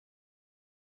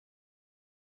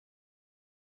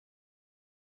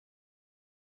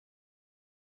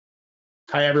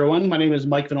Hi, everyone. My name is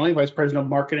Mike Vannelli, Vice President of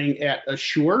Marketing at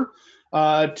Assure.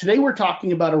 Today, we're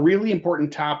talking about a really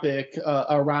important topic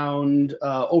around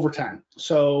overtime.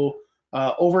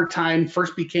 Overtime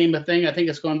first became a thing, I think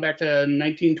it's going back to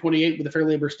 1928 with the Fair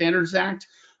Labor Standards Act,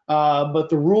 but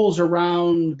the rules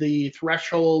around the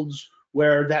thresholds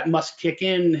where that must kick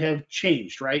in have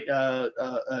changed, right?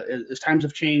 As times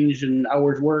have changed and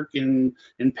hours worked and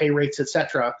pay rates, et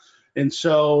cetera. And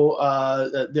so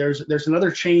there's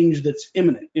another change that's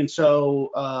imminent. And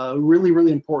so really,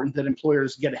 really important that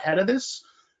employers get ahead of this,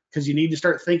 because you need to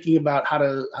start thinking about how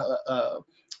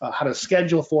to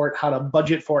schedule for it, how to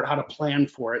budget for it, how to plan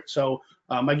for it. So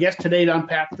my guest today to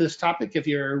unpack this topic, if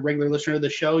you're a regular listener to the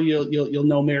show, you'll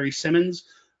know Mary Simmons.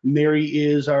 Mary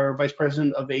is our Vice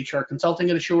President of HR Consulting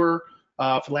at Assure.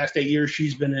 For the last 8 years,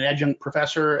 she's been an adjunct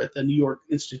professor at the New York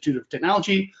Institute of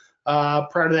Technology.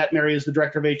 Prior to that, Mary is the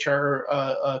Director of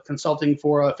HR Consulting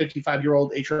for a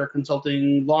 55-year-old HR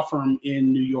consulting law firm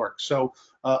in New York. So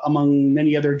among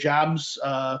many other jobs,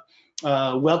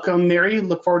 welcome, Mary.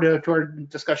 Look forward to our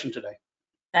discussion today.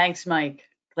 Thanks, Mike.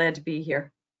 Glad to be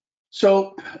here.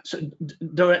 So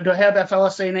do I have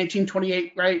FLSA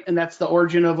 1928 right? And that's the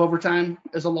origin of overtime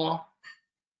as a law?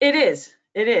 It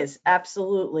is,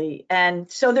 absolutely. And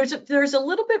so there's a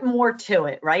little bit more to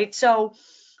it, right? So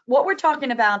what we're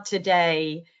talking about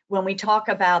today, when we talk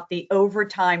about the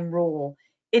overtime rule,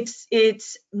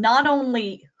 it's not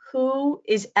only who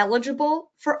is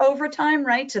eligible for overtime,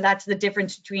 right? So that's the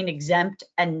difference between exempt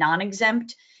and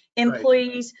non-exempt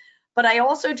employees. Right. But I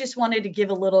also just wanted to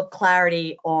give a little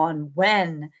clarity on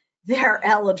when they're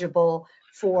eligible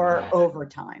for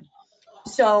overtime.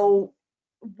 So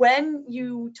when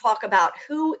you talk about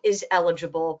who is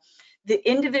eligible, the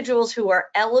individuals who are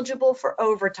eligible for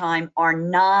overtime are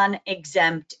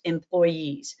non-exempt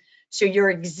employees. So your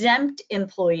exempt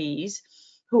employees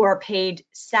who are paid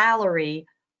salary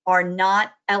are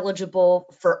not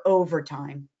eligible for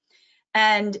overtime.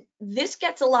 And this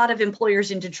gets a lot of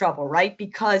employers into trouble, right?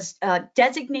 Because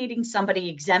designating somebody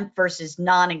exempt versus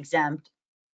non-exempt,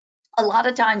 a lot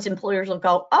of times employers will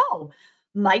go, oh,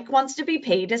 Mike wants to be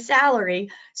paid a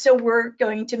salary, so we're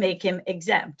going to make him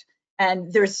exempt.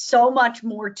 And there's so much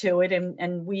more to it.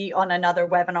 And we on another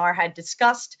webinar had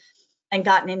discussed and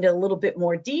gotten into a little bit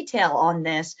more detail on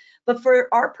this. But for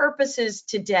our purposes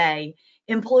today,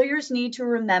 employers need to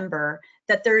remember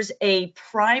that there's a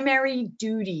primary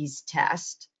duties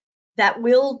test that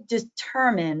will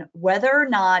determine whether or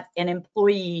not an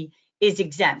employee is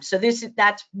exempt. So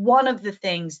that's one of the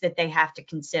things that they have to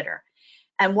consider.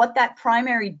 And what that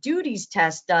primary duties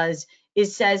test does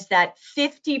is says that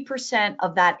 50%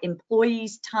 of that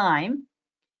employee's time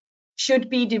should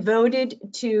be devoted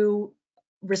to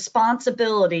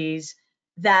responsibilities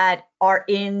that are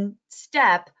in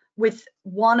step with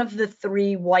one of the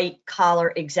three white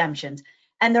collar exemptions.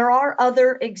 And there are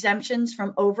other exemptions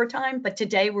from overtime, but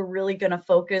today we're really going to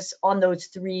focus on those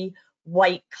three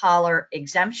white collar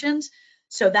exemptions.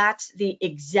 So that's the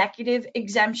executive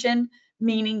exemption,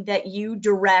 meaning that you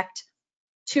direct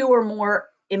 2 or more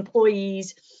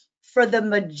employees for the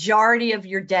majority of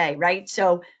your day, right?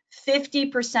 So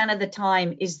 50% of the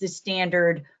time is the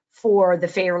standard for the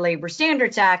Fair Labor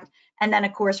Standards Act. And then,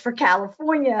 of course, for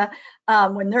California,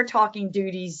 when they're talking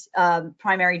duties,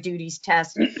 primary duties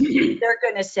test, they're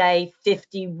going to say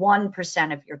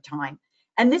 51% of your time.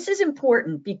 And this is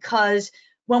important because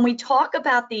when we talk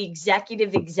about the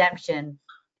executive exemption,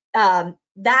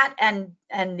 that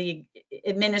and the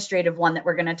administrative one that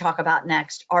we're going to talk about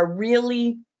next are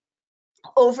really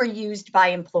overused by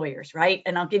employers, right?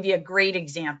 And I'll give you a great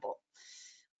example.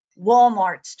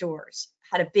 Walmart stores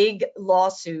had a big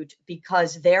lawsuit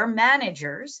because their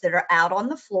managers that are out on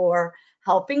the floor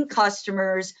helping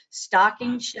customers,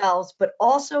 stocking shelves, but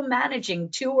also managing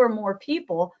 2 or more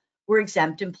people were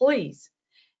exempt employees.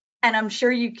 And I'm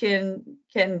sure you can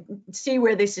see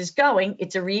where this is going.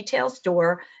 It's a retail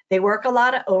store. They work a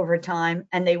lot of overtime,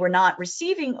 and they were not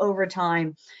receiving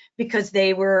overtime because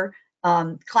they were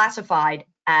classified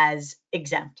as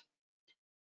exempt.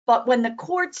 But when the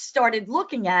courts started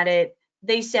looking at it,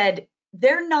 they said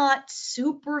they're not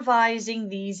supervising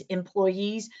these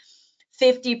employees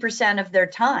 50% of their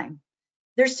time.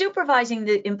 They're supervising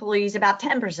the employees about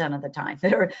 10% of the time.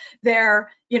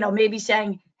 They're maybe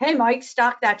saying, hey, Mike,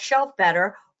 stock that shelf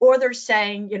better. Or they're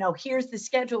saying, here's the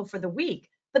schedule for the week.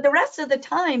 But the rest of the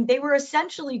time, they were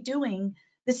essentially doing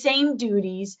the same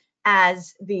duties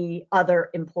as the other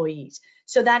employees.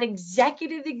 So that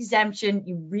executive exemption,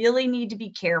 you really need to be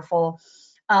careful.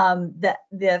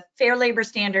 The Fair Labor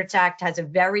Standards Act has a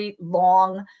very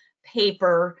long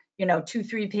paper,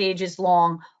 2-3 pages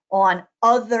long on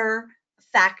other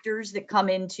factors that come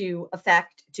into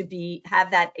effect to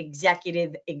have that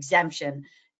executive exemption.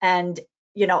 And,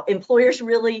 employers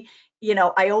really,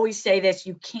 I always say this,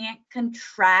 you can't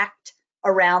contract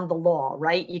around the law,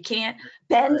 right? You can't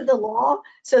bend the law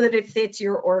so that it fits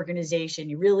your organization.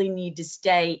 You really need to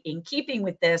stay in keeping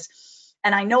with this.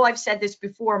 And I know I've said this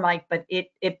before, Mike, but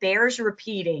it bears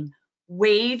repeating.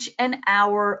 Wage and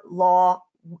hour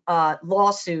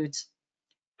lawsuits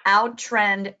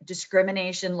outtrend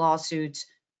discrimination lawsuits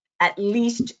at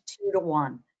least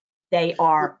 2-to-1. They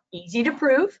are easy to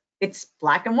prove. It's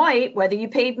black and white, whether you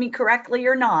paid me correctly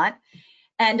or not.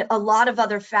 And a lot of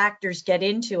other factors get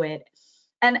into it.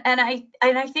 And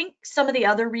I think some of the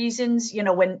other reasons,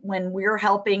 when we're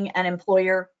helping an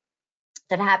employer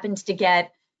that happens to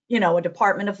get, a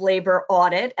Department of Labor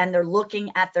audit and they're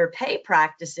looking at their pay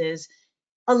practices,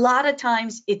 a lot of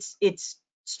times it's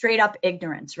straight up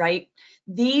ignorance, right?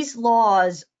 These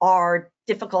laws are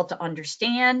difficult to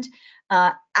understand.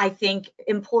 I think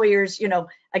employers,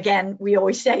 again, we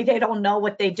always say they don't know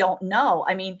what they don't know.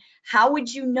 I mean, how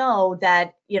would you know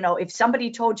that, if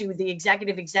somebody told you the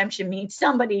executive exemption means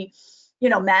somebody,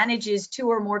 manages 2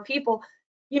 or more people,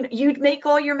 you'd make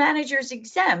all your managers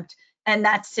exempt. And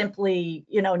that's simply,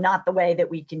 not the way that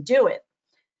we can do it.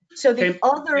 So the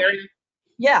Mary,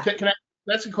 yeah. Can I,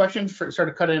 that's a question for sort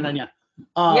of cut in on you.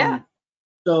 Yeah.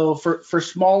 So for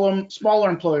smaller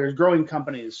employers, growing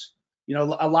companies,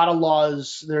 a lot of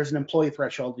laws, there's an employee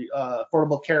threshold,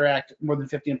 Affordable Care Act, more than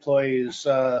 50 employees,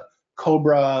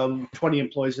 COBRA, 20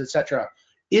 employees, et cetera.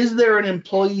 Is there an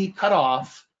employee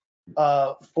cutoff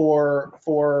for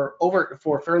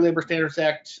Fair Labor Standards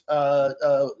Act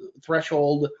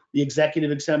threshold, the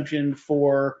executive exemption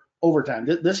for overtime?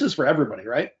 This is for everybody,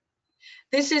 right?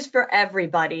 This is for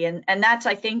everybody. And that's,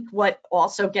 I think, what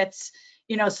also gets,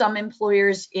 some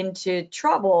employers into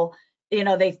trouble.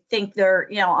 They think they're,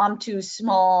 I'm too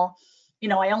small.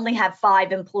 I only have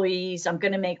 5 employees. I'm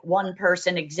going to make one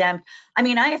person exempt. I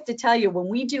mean, I have to tell you, when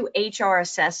we do HR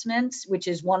assessments, which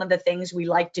is one of the things we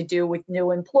like to do with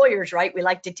new employers, right? We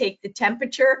like to take the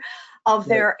temperature of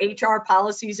their HR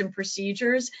policies and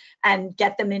procedures and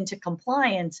get them into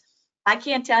compliance. I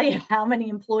can't tell you how many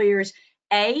employers,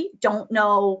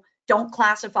 don't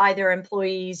classify their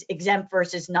employees exempt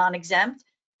versus non-exempt.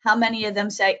 How many of them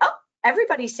say, oh,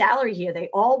 everybody's salary here. They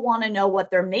all want to know what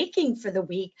they're making for the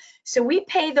week. So we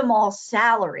pay them all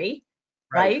salary,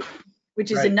 right?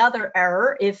 Which is another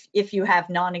error if you have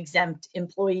non-exempt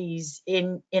employees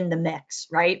in the mix,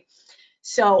 right?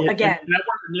 So again, and I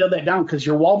want to nail that down because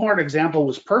your Walmart example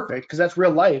was perfect because that's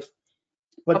real life.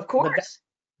 But of course.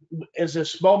 As a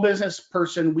small business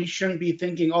person, we shouldn't be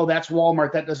thinking, oh, that's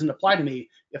Walmart, that doesn't apply to me.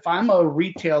 If I'm a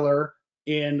retailer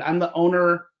and I'm the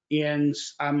owner and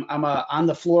I'm a on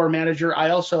the floor manager,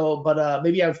 but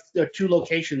maybe I have 2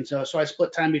 locations, so I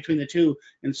split time between the 2.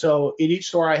 And so in each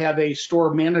store I have a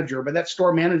store manager, but that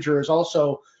store manager is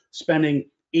also spending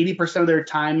 80% of their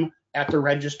time at the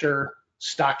register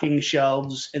stocking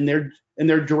shelves, and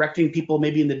they're directing people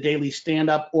maybe in the daily stand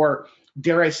up, or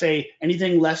dare I say,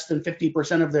 anything less than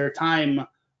 50% of their time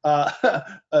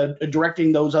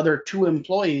directing those other 2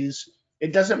 employees.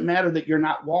 It doesn't matter that you're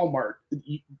not Walmart.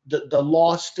 The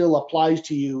law still applies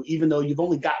to you, even though you've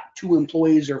only got 2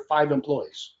 employees or 5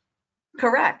 employees.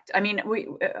 Correct. I mean,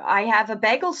 I have a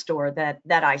bagel store that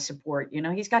I support.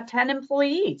 He's got 10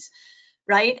 employees,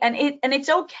 right? And it's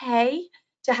okay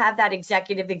to have that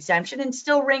executive exemption and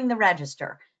still ring the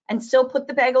register and still put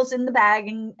the bagels in the bag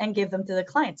and give them to the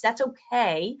clients. That's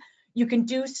okay. You can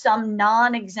do some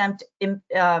non-exempt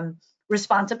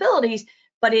responsibilities,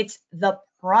 but it's the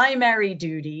primary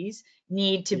duties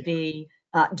need to be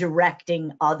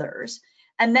directing others.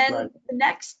 And then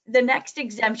the next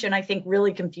exemption, I think,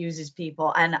 really confuses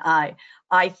people. And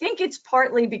I think it's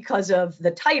partly because of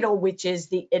the title, which is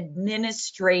the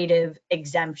administrative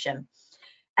exemption.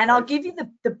 And I'll give you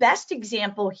the best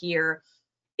example here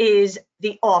is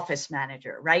the office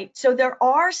manager, right? So there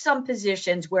are some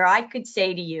positions where I could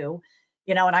say to you,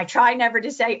 and I try never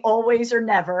to say always or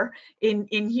never in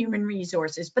human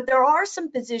resources, but there are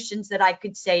some positions that I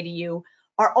could say to you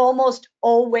are almost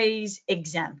always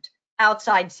exempt.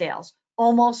 Outside sales,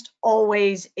 almost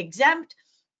always exempt.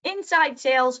 Inside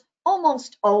sales,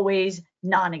 almost always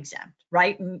non-exempt,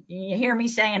 right? And you hear me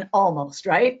saying almost,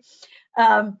 right?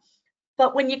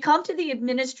 But when you come to the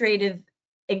administrative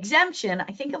exemption,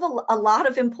 I think of a lot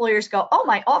of employers go, oh,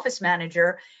 my office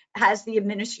manager has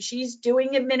she's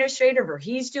doing administrative, or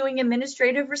he's doing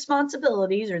administrative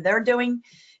responsibilities, or they're doing,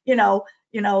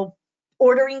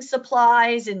 ordering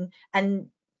supplies and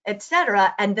et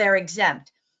cetera, and they're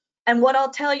exempt. And what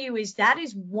I'll tell you is that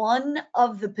is one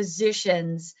of the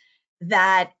positions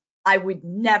that I would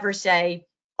never say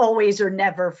always or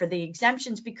never for the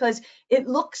exemptions because it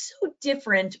looks so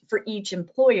different for each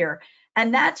employer.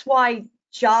 And that's why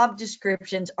job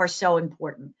descriptions are so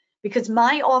important, because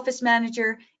my office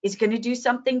manager is going to do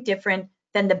something different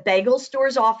than the bagel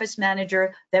store's office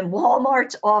manager, than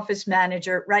Walmart's office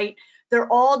manager, right?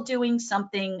 They're all doing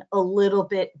something a little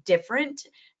bit different,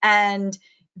 and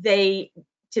they,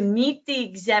 to meet the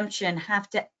exemption, have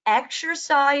to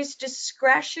exercise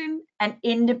discretion and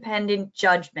independent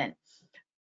judgment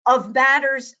of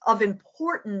matters of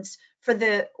importance for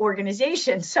the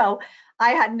organization. So I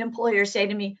had an employer say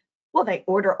to me, well, they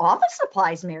order office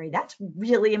supplies, Mary. That's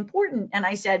really important. And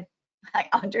I said, I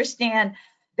understand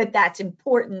that that's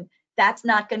important. That's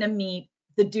not going to meet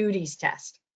the duties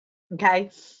test.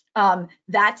 Okay.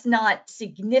 That's not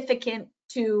significant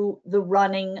to the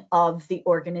running of the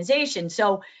organization.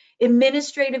 So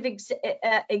administrative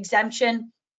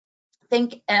exemption,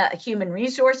 think human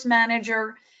resource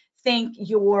manager, think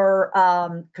your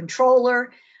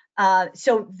controller.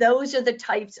 So those are the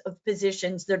types of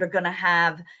positions that are going to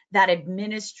have that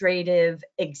administrative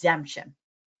exemption.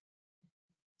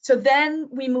 So then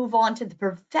we move on to the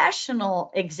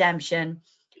professional exemption.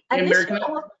 And Mary, can I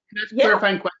ask a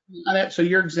clarifying question on that? So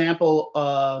your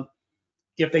example,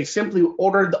 if they simply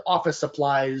ordered the office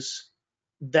supplies,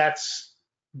 that's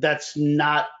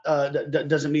not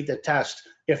doesn't meet the test.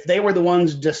 If they were the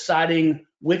ones deciding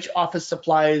which office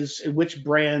supplies, which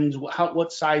brands,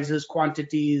 what sizes,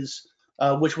 quantities,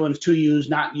 which ones to use,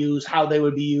 not use, how they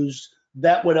would be used,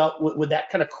 that would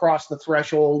that kind of cross the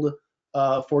threshold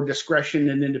for discretion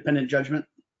and independent judgment?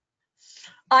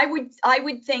 I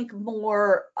would think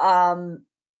more,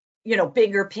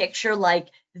 bigger picture, like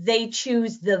they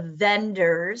choose the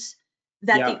vendors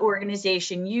that the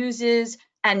organization uses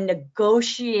and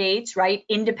negotiates, right?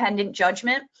 Independent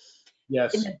judgment.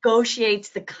 Yes. It negotiates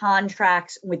the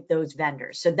contracts with those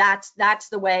vendors. So that's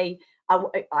the way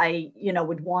I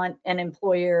would want an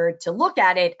employer to look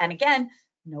at it. And again,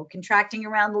 no contracting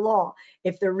around the law.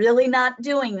 If they're really not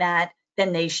doing that,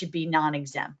 then they should be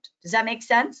non-exempt. Does that make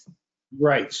sense?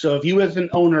 Right. So if you as an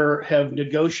owner have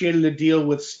negotiated a deal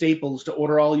with Staples to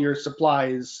order all your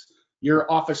supplies, your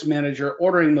office manager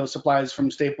ordering those supplies from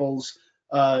Staples,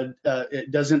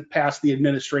 it doesn't pass the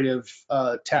administrative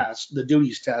test, the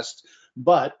duties test.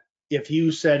 But if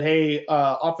you said, hey,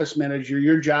 office manager,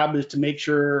 your job is to make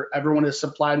sure everyone is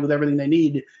supplied with everything they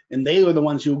need, and they are the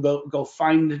ones who go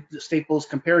find the Staples,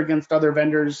 compare against other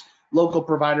vendors, local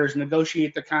providers,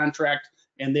 negotiate the contract,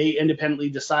 and they independently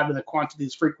decide on the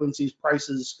quantities, frequencies,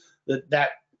 prices, that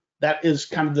is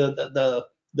kind of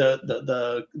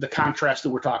the contrast that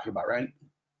we're talking about, right?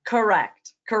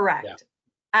 Correct. Yeah.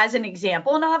 As an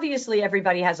example, and obviously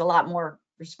everybody has a lot more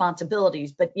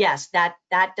responsibilities, but yes, that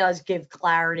does give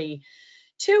clarity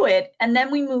to it. And then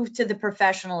we move to the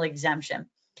professional exemption.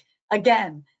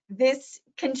 Again, this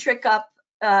can trick up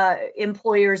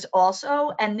employers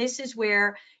also, and this is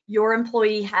where your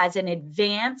employee has an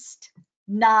advanced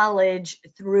knowledge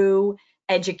through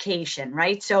education,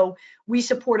 right? So we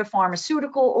support a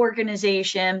pharmaceutical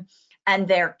organization, and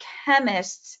their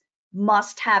chemists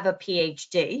must have a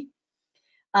PhD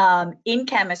in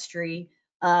chemistry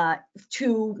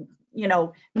to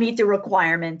meet the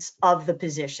requirements of the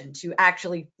position, to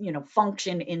actually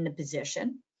function in the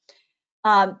position.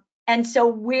 And so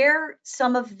where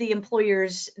some of the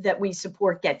employers that we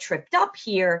support get tripped up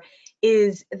here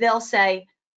is they'll say,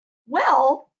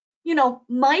 well,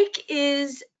 Mike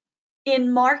is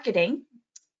in marketing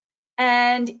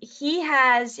and he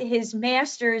has his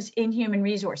master's in human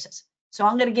resources. So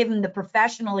I'm going to give him the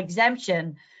professional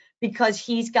exemption because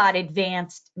he's got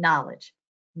advanced knowledge.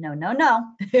 No.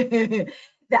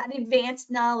 That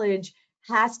advanced knowledge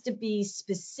has to be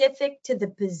specific to the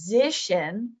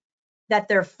position that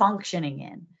they're functioning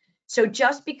in. So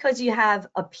just because you have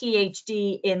a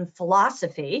PhD in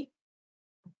philosophy,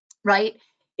 right?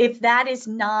 If that is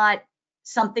not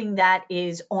something that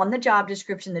is on the job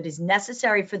description that is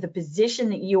necessary for the position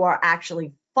that you are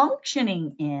actually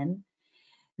functioning in,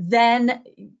 then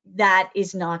that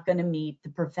is not going to meet the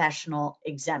professional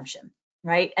exemption,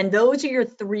 right? And those are your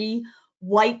three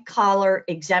white collar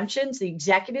exemptions: the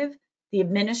executive, the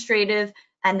administrative,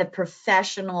 and the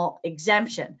professional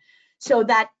exemption. So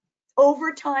that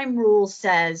overtime rule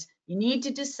says you need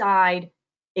to decide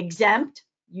exempt.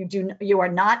 You are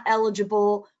not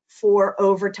eligible for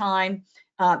overtime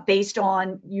based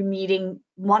on you meeting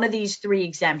one of these three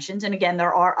exemptions. And again,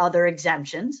 there are other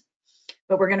exemptions,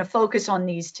 but we're going to focus on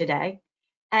these today.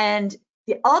 And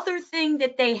the other thing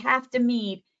that they have to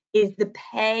meet is the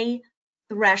pay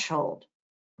threshold.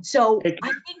 So hey,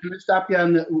 can I stop you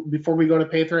on before we go to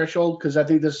pay threshold? Because I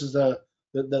think this is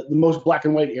the most black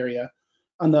and white area.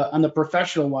 On the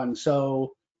professional one,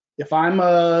 so if I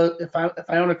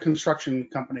own a construction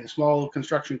company, a small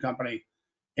construction company,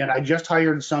 and I just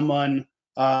hired someone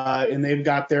and they've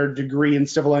got their degree in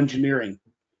civil engineering,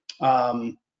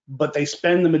 but they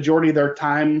spend the majority of their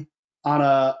time on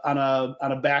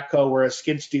a backhoe or a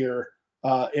skid steer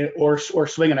or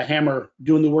swinging a hammer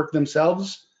doing the work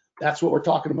themselves. That's what we're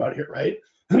talking about here, right?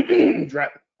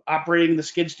 Operating the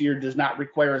skid steer does not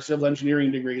require a civil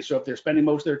engineering degree. So if they're spending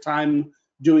most of their time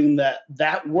doing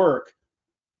that work,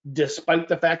 despite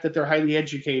the fact that they're highly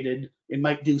educated and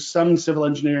might do some civil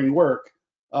engineering work,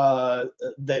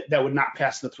 that would not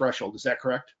pass the threshold. Is that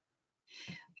correct?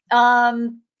 I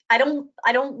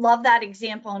don't love that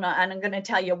example, and I'm going to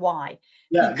tell you why.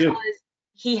 Yeah, because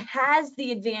he has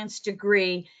the advanced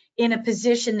degree in a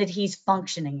position that he's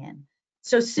functioning in.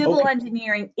 So civil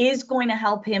engineering is going to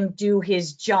help him do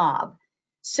his job.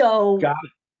 So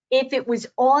if it was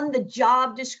on the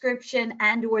job description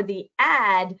and or the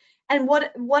ad, and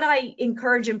what I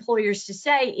encourage employers to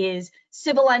say is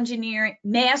civil engineering,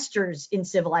 masters in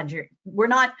civil engineering. We're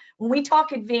not, when we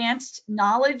talk advanced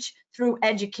knowledge through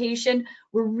education,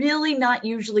 we're really not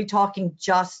usually talking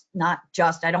not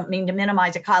just, I don't mean to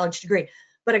minimize a college degree,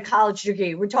 but a college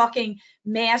degree. We're talking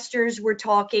masters, we're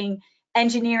talking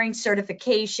engineering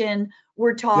certification,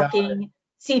 we're talking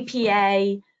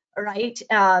CPA, right?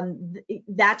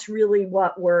 That's really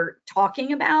what we're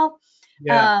talking about.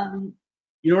 Yeah.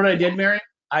 You know what I did, Mary?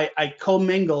 I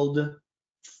commingled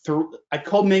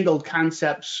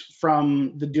concepts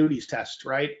from the duties test,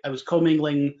 right? I was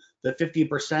commingling the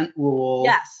 50% rule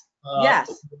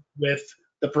with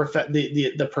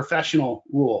the professional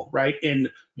rule, right? And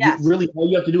really all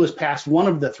you have to do is pass one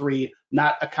of the three,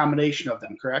 not a combination of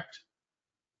them, correct?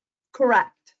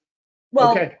 Correct.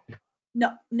 Well,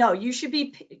 no, you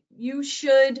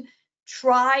should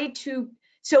try to,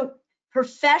 so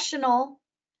professional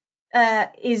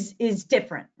is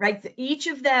different, right? Each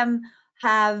of them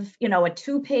have, a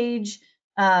 2-page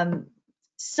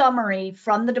summary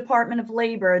from the Department of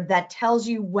Labor that tells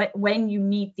you when you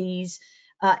meet these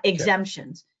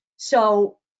exemptions.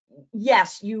 So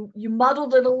yes, you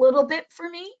muddled it a little bit for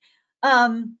me.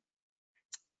 And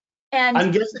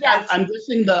I'm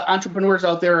guessing the entrepreneurs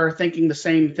out there are thinking the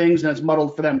same things, and it's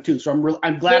muddled for them too. So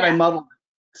I'm glad I muddled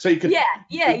it, so you could.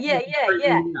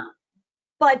 Yeah.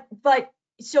 But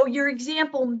so your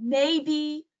example may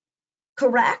be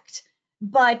correct,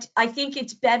 but I think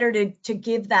it's better to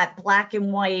give that black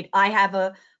and white. I have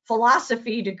a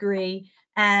philosophy degree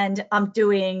and I'm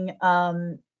doing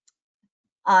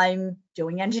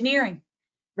engineering,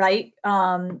 right?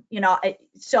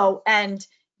 So, and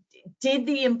did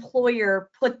the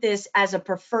employer put this as a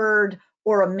preferred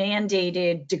or a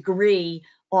mandated degree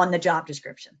on the job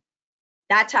description?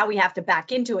 That's how we have to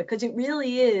back into it, because it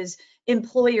really is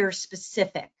employer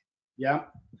specific. Yeah.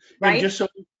 Right.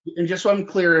 And just so I'm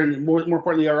clear, and more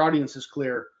importantly, our audience is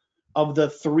clear, of the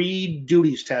 3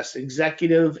 duties tests,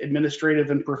 executive, administrative,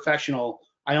 and professional,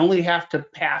 I only have to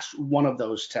pass one of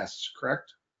those tests,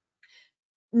 correct?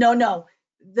 No.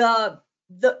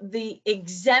 The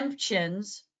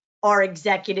exemptions are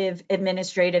executive,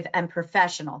 administrative, and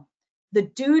professional. The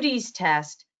duties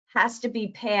test has to be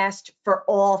passed for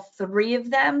all 3 of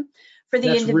them for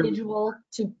the individual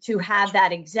to have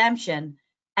that exemption.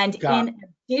 And in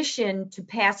addition to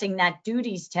passing that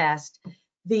duties test,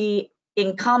 the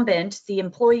incumbent, the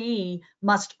employee,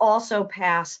 must also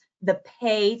pass the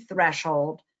pay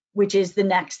threshold, which is the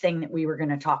next thing that we were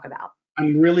going to talk about.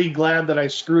 I'm really glad that I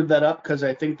screwed that up, because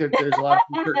I think that there's a lot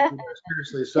of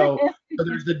seriously. So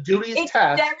there's the duties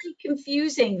test. It's very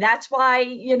confusing. That's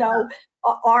why,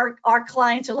 our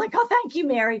clients are like, oh, thank you,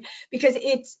 Mary, because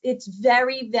it's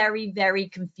very, very, very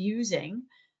confusing.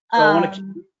 So I want to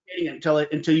keep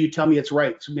it until you tell me it's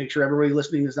right, so make sure everybody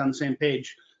listening is on the same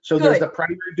page. So there's the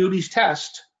primary duties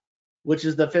test, which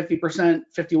is the 50%,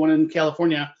 51 in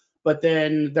California, but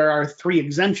then there are 3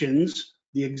 exemptions: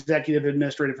 the executive,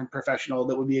 administrative, and professional,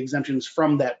 that would be exemptions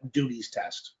from that duties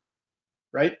test,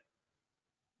 right?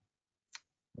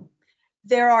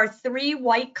 There are 3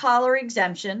 white collar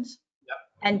exemptions.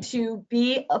 And to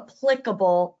be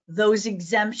applicable, those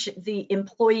exemptions, the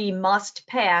employee must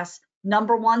pass,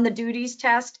 number 1, the duties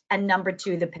test, and number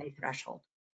 2, the pay threshold.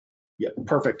 Yeah,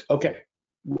 perfect. Okay.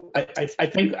 I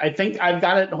think I've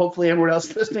got it. Hopefully everyone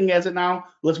else listening has it now.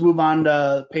 Let's move on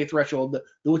to pay threshold,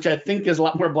 which I think is a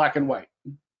lot more black and white.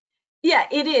 Yeah,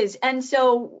 it is. And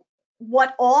so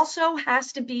what also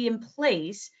has to be in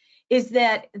place is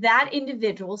that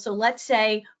individual, so let's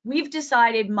say we've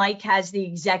decided Mike has the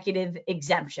executive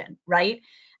exemption, right?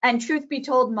 And truth be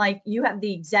told, Mike, you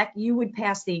would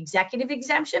pass the executive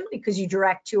exemption because you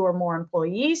direct 2 or more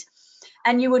employees,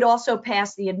 and you would also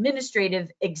pass the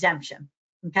administrative exemption.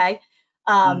 Okay.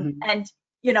 And,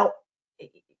 you know,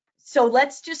 so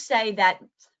let's just say that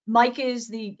Mike is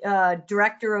the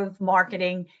director of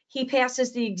marketing. He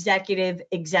passes the executive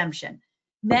exemption.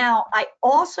 Now, I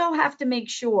also have to make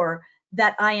sure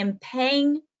that I am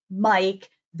paying Mike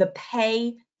the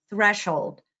pay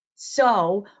threshold.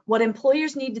 So what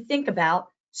employers need to think about,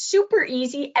 super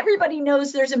easy. Everybody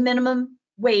knows there's a minimum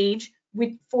wage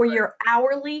for your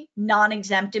hourly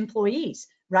non-exempt employees,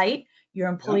 right? Your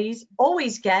employees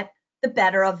always get the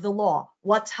better of the law.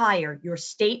 What's higher, your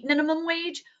state minimum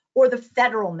wage or the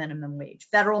federal minimum wage?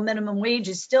 Federal minimum wage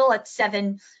is still at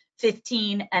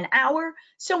 $7.15 an hour.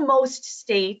 So most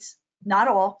states, not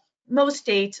all, most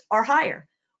states are higher.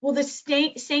 Well, the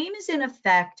same is in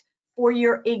effect for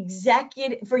your exempt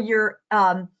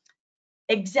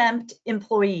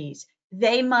employees.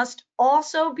 They must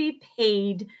also be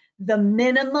paid the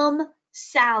minimum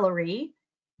salary,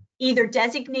 either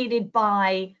designated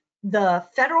by the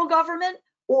federal government,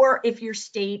 or if your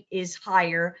state is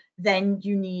higher, then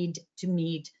you need to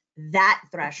meet that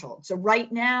threshold. So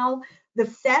right now, the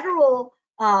federal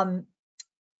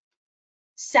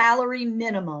salary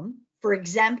minimum for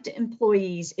exempt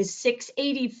employees is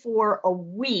 $684 a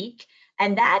week,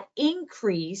 and that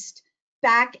increased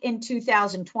back in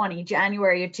 2020,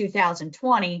 January of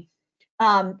 2020.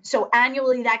 So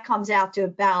annually, that comes out to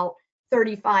about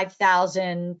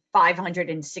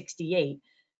 $35,568.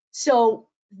 So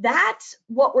that's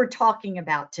what we're talking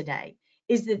about today,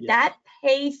 is that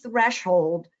pay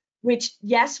threshold, which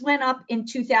yes, went up in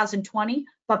 2020,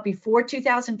 but before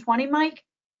 2020, Mike,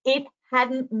 it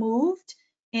hadn't moved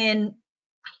in,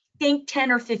 I think,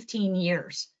 10 or 15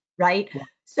 years, right? Yeah.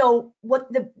 So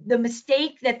what the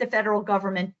mistake that the federal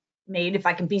government made, if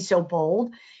I can be so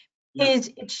bold, is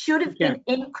it should have been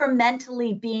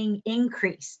incrementally being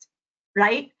increased,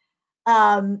 right?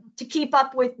 To keep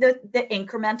up with the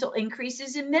incremental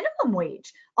increases in minimum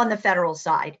wage on the federal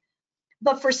side.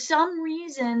 But for some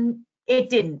reason, it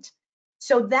didn't.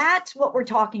 So that's what we're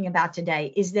talking about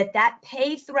today, is that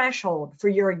pay threshold for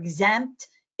your exempt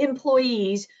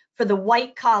employees for the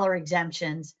white collar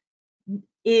exemptions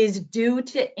is due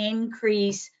to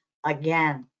increase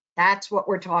again. That's what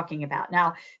we're talking about.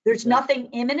 Now, there's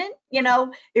nothing imminent, you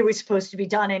know, it was supposed to be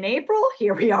done in April.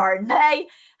 Here we are in May,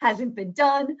 hasn't been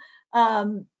done.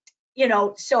 You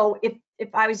know, so if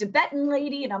I was a betting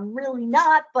lady, and I'm really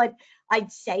not, but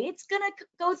I'd say it's going to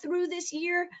go through this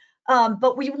year.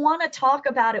 But we want to talk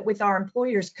about it with our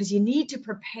employers because you need to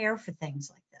prepare for things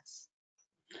like this.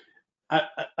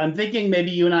 I'm thinking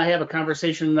maybe you and I have a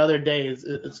conversation another day.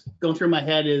 It's going through my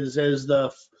head is as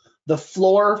the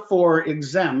floor for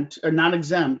exempt or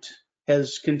non-exempt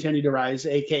has continued to rise,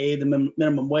 aka the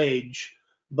minimum wage,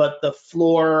 but the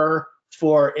floor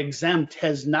for exempt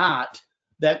has not.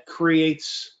 That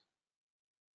creates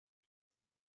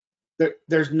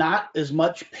there's not as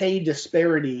much pay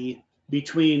disparity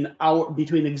between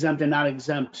exempt and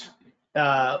non-exempt,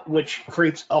 which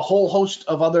creates a whole host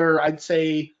of other, I'd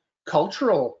say,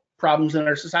 cultural problems in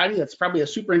our society. That's probably a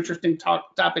super interesting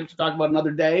topic to talk about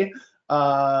another day.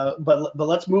 But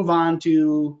let's move on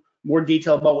to more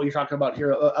detail about what you're talking about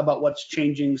here, about what's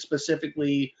changing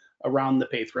specifically around the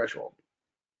pay threshold.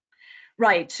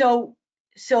 Right. So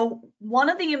one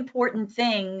of the important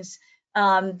things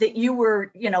that you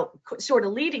were, you know, sort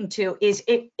of leading to is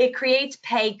it creates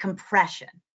pay compression,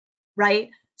 right?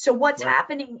 So what's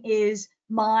happening is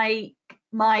my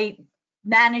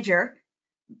manager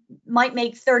might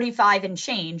make 35 and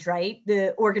change, right?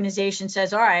 The organization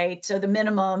says, all right, so the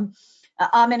minimum,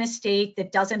 I'm in a state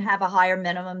that doesn't have a higher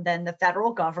minimum than the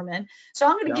federal government. So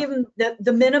I'm going to give them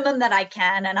the minimum that I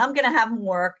can, and I'm going to have them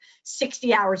work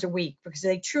 60 hours a week because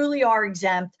they truly are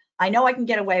exempt. I know I can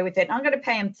get away with it. I'm going to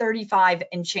pay them 35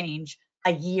 and change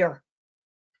a year.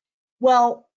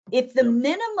 Well, if the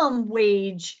minimum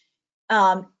wage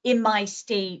in my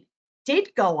state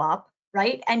did go up,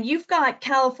 right? And you've got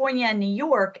California and New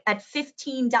York at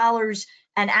 $15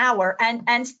 an hour,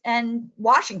 and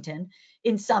Washington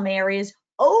in some areas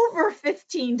over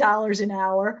 $15 an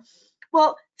hour.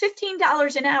 Well,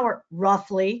 $15 an hour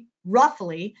roughly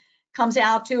comes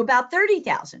out to about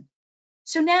 30,000.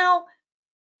 So now,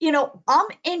 you know, I'm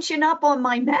inching up on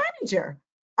my manager.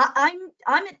 I'm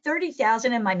at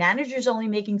 30,000 and my manager's only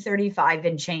making 35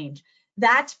 and change.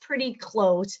 That's pretty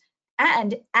close.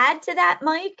 And add to that,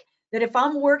 Mike, that if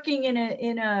I'm working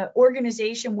in a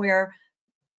organization where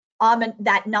I'm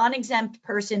that non-exempt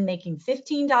person making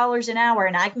 $15 an hour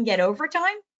and I can get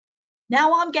overtime,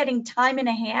 now I'm getting time and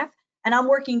a half and I'm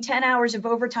working 10 hours of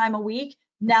overtime a week,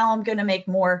 now I'm going to make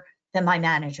more than my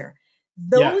manager.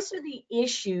 Those are the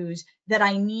issues that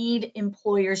I need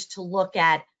employers to look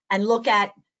at, and look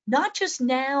at not just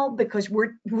now because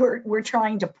we're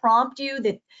trying to prompt you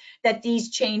that these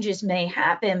changes may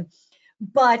happen,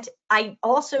 but I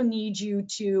also need you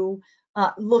to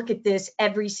look at this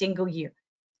every single year,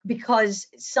 because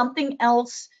something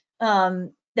else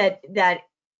that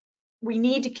we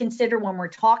need to consider when we're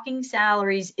talking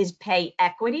salaries is pay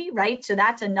equity, right? So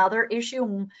that's another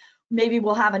issue. Maybe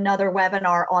we'll have another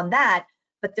webinar on that.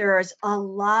 But there's a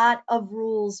lot of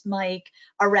rules, Mike,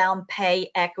 around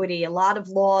pay equity, a lot of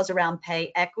laws around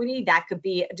pay equity. That could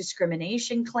be a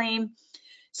discrimination claim.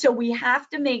 So we have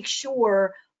to make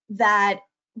sure that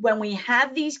when we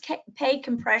have these pay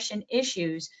compression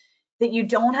issues, that you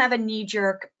don't have a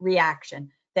knee-jerk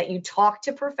reaction, that you talk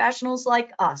to professionals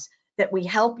like us, that we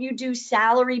help you do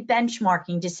salary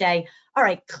benchmarking to say, all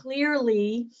right,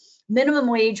 clearly minimum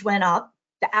wage went up,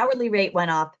 the hourly rate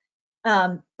went up,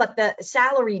 but the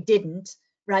salary didn't,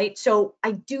 right? So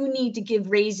I do need to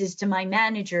give raises to my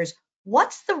managers.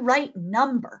 What's the right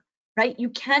number, right? You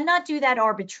cannot do that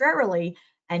arbitrarily,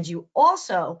 and you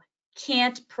also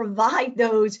can't provide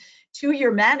those to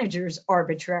your managers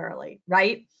arbitrarily,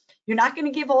 right? You're not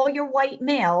going to give all your white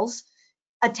males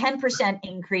a 10%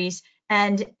 increase,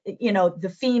 and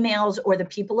the females or the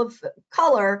people of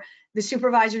color, the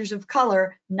supervisors of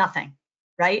color, nothing,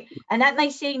 right? And that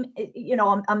might seem,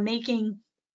 I'm making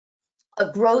a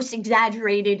gross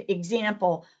exaggerated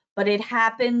example, but it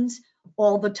happens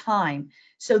all the time.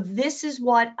 So this is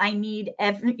what I need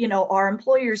our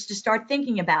employers to start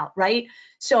thinking about, right?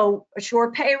 So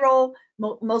Assure Payroll,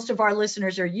 most of our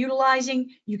listeners are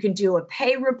utilizing. You can do a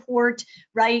pay report,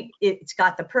 right? It's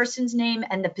got the person's name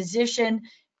and the position.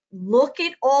 Look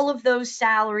at all of those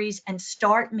salaries and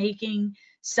start making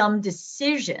some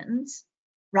decisions,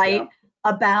 right?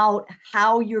 About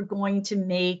how you're going to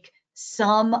make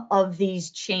some of these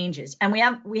changes. And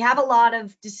we have a lot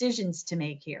of decisions to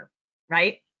make here,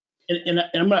 right? And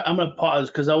I'm gonna pause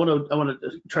because I want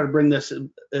to try to bring this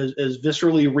as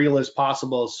viscerally real as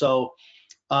possible. So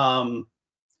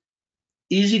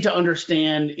easy to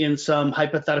understand in some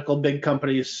hypothetical big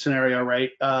company scenario,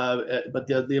 right? But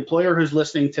the employer who's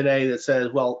listening today that says,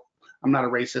 well, I'm not a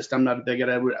racist, I'm not a bigot,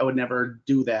 I would never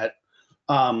do that.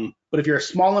 But if you're a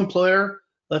small employer,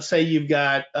 let's say you've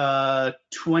got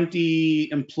 20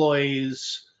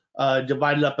 employees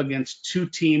divided up against 2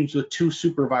 teams with 2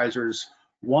 supervisors.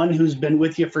 One who's been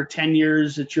with you for 10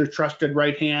 years, it's your trusted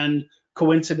right hand,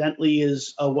 coincidentally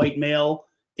is a white male,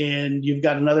 and you've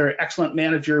got another excellent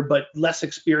manager but less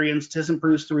experienced, hasn't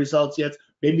produced the results yet,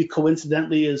 maybe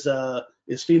coincidentally is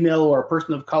female or a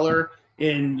person of color,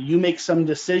 and you make some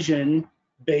decision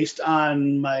based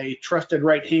on my trusted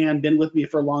right hand, been with me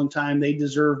for a long time, they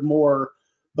deserve more,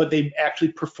 but they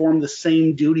actually perform the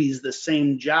same duties, the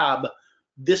same job.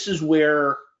 This is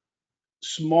where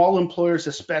small employers,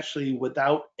 especially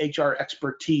without HR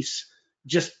expertise,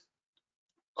 just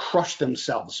crush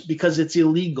themselves because it's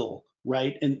illegal,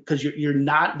 right? And because you're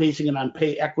not basing it on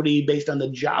pay equity based on the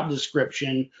job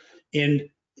description,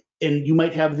 and you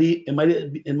might have it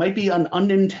might be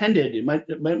unintended, it might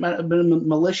have been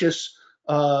malicious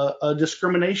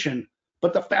discrimination,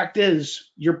 but the fact is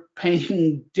you're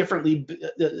paying differently.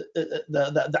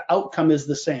 The outcome is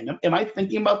the same. Am I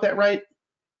thinking about that right?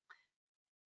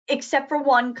 Except for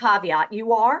one caveat,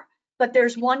 you are, but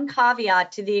there's one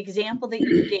caveat to the example that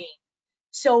you gave.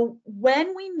 So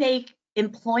when we make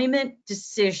employment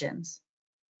decisions,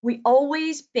 we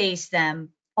always base them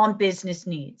on business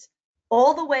needs,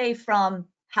 all the way from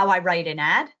how I write an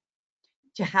ad,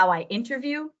 to how I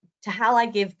interview, to how I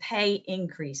give pay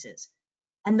increases.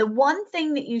 And the one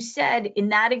thing that you said in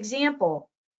that example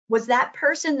was that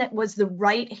person that was the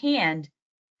right hand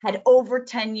had over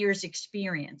 10 years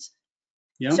experience.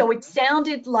 Yeah. So it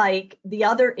sounded like the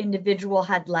other individual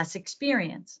had less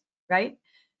experience, right?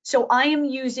 So I am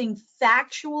using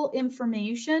factual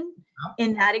information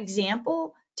in that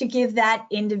example to give that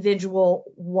individual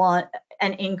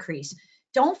an increase.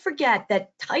 Don't forget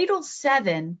that Title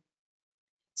VII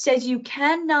says you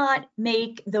cannot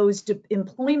make those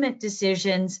employment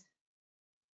decisions,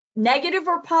 negative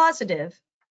or positive,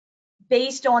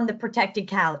 based on the protected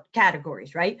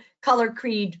categories, right? Color,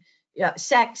 creed,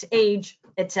 sex, age,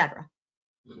 etc.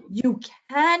 You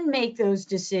can make those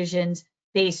decisions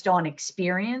based on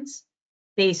experience,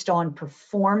 based on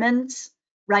performance,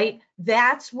 right?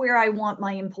 That's where I want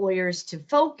my employers to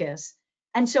focus.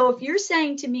 And so if you're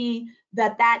saying to me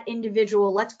that that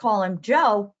individual, let's call him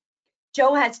Joe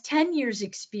has 10 years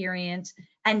experience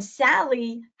and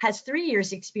Sally has 3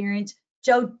 years experience,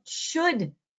 Joe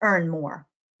should earn more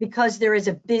because there is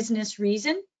a business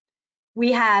reason.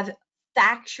 We have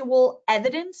factual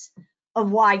evidence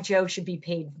of why Joe should be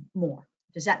paid more.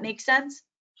 Does that make sense?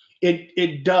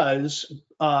 It does.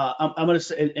 I'm going to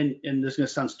say, and this is going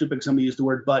to sound stupid because somebody used the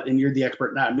word "but," and you're the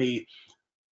expert, not me.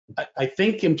 I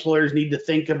think employers need to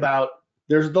think about,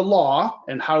 there's the law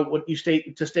and what you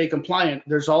state to stay compliant.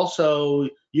 There's also,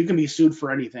 you can be sued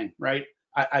for anything, right?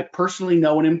 I personally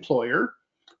know an employer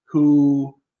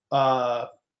who,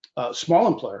 small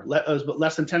employer,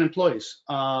 less than 10 employees,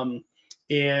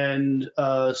 and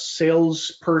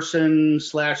salesperson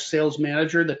slash sales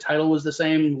manager, the title was the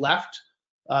same, left.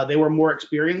 They were more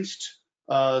experienced.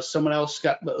 Someone else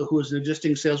who was an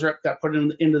existing sales rep, got put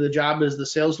into the job as the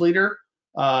sales leader.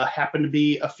 Happened to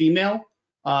be a female,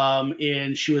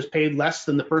 and she was paid less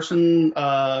than the person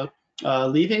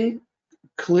leaving.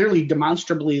 Clearly,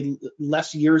 demonstrably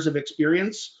less years of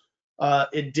experience.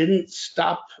 It didn't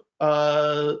stop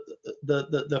the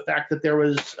fact that there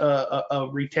was a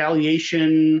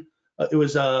retaliation. It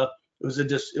was a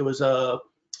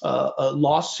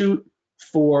lawsuit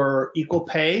for equal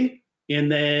pay,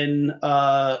 and then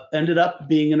ended up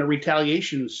being in a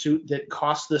retaliation suit that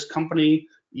cost this company,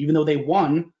 even though they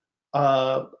won,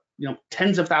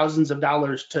 tens of thousands of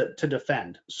dollars to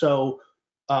defend. So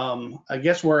I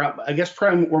guess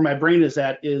probably where my brain is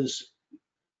at is,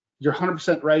 you're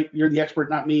 100% right. You're the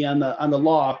expert, not me, on the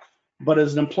law. But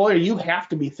as an employer, you have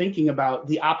to be thinking about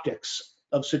the optics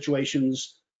of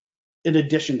situations in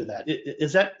addition to that.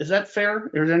 Is that fair?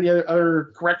 Is there any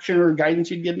other correction or guidance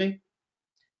you'd give me?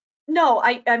 No,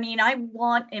 I mean, I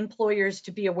want employers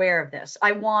to be aware of this.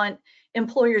 I want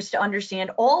employers to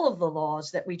understand all of the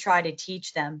laws that we try to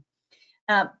teach them.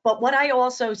 But what I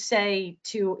also say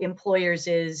to employers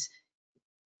is,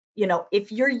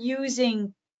 if you're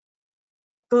using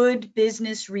good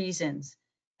business reasons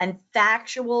and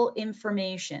factual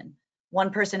information,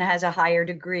 one person has a higher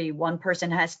degree, one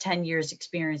person has 10 years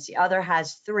experience, the other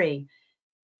has 3,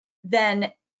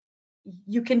 then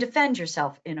you can defend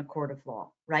yourself in a court of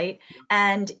law, right?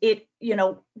 And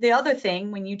the other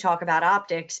thing when you talk about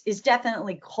optics is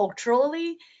definitely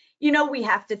culturally, we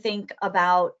have to think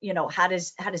about, how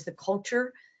does the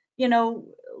culture,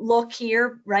 look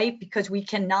here, right? Because we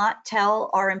cannot tell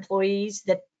our employees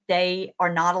that they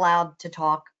are not allowed to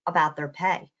talk about their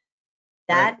pay.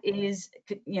 That Right. is,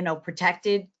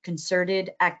 protected,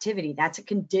 concerted activity. That's a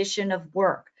condition of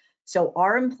work. So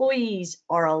our employees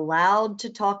are allowed to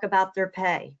talk about their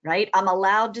pay, right? I'm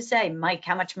allowed to say, Mike,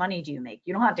 how much money do you make?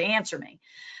 You don't have to answer me.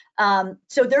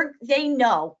 So they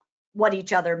know what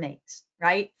each other makes,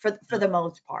 right? For the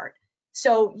most part.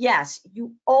 So yes,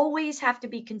 you always have to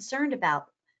be concerned about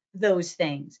those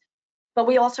things, but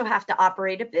we also have to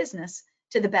operate a business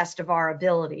to the best of our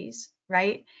abilities,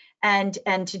 right? And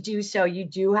to do so, you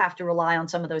do have to rely on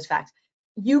some of those facts.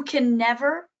 You can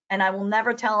never, and I will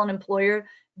never tell an employer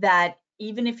that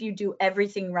even if you do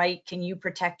everything right, can you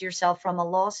protect yourself from a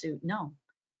lawsuit? No.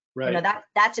 Right.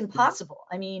 That's impossible.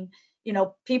 I mean,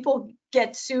 people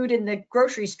get sued in the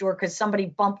grocery store because somebody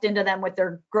bumped into them with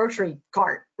their grocery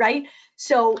cart, right?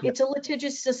 So Yeah. it's a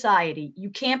litigious society. You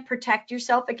can't protect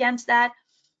yourself against that.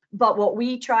 But what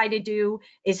we try to do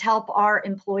is help our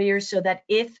employers so that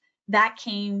if that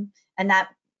came and that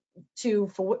to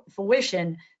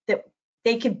fruition, that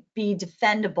they could be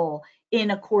defendable in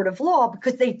a court of law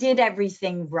because they did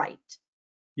everything right.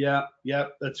 Yeah.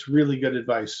 That's really good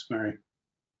advice, Mary.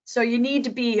 So you need to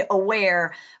be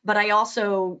aware, but I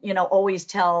also, always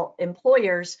tell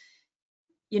employers,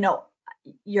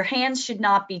 your hands should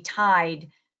not be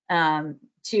tied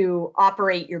to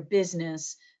operate your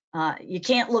business. You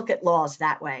can't look at laws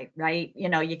that way, right?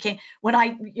 You can't.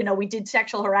 When we did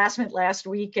sexual harassment last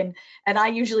week, and I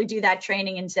usually do that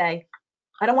training and say,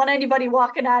 I don't want anybody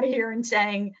walking out of here and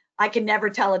saying I can never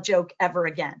tell a joke ever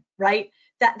again, right?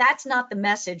 That's not the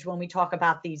message when we talk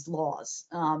about these laws.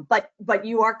 But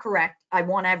you are correct. I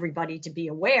want everybody to be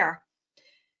aware.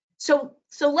 So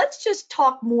let's just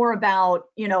talk more about,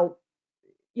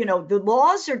 the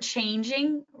laws are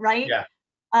changing, right? Yeah.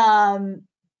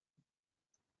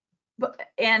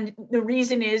 And the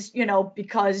reason is,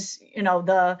 because,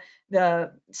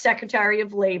 the Secretary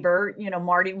of Labor,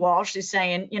 Marty Walsh is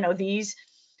saying,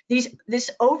 this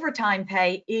overtime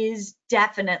pay is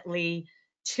definitely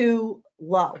too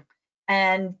low.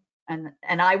 And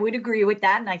I would agree with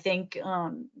that. And I think,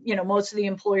 most of the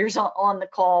employers on the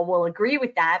call will agree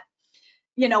with that,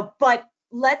 but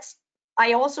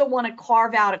I also want to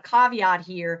carve out a caveat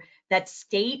here that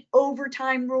state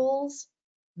overtime rules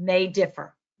may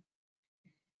differ.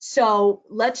 So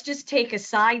let's just take a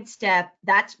sidestep.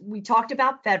 We talked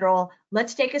about federal.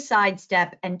 Let's take a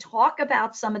sidestep and talk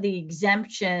about some of the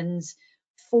exemptions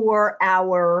for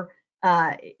our,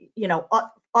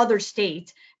 other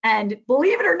states. And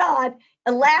believe it or not,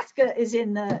 Alaska is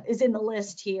in the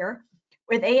list here,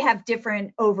 where they have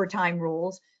different overtime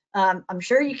rules. I'm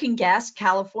sure you can guess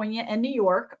California and New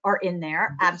York are in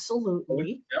there,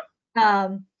 absolutely.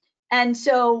 And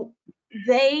so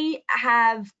they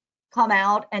have come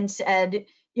out and said,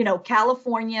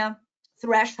 California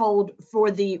threshold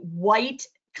for the white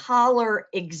collar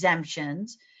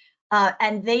exemptions,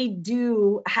 and they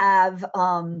do have,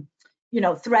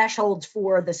 thresholds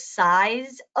for the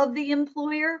size of the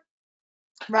employer,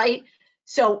 right?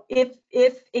 So if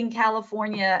in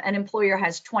California an employer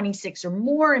has 26 or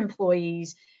more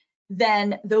employees,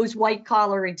 then those white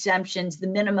collar exemptions, the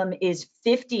minimum is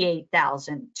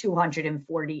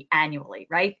 58,240 annually,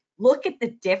 right? Look at the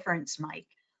difference, Mike.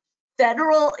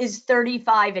 Federal is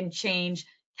 35 and change.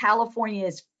 California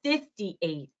is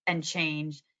 58 and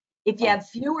change. If you have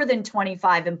fewer than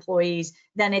 25 employees,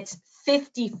 then it's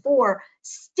 54,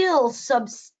 still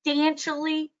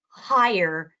substantially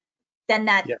higher than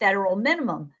that federal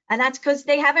minimum. And that's because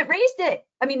they haven't raised it.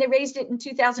 I mean, they raised it in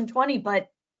 2020,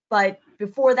 but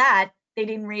before that, they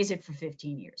didn't raise it for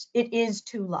 15 years. It is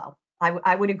too low.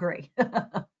 I would agree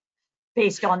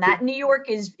based on that. New York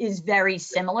is very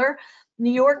similar.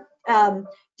 New York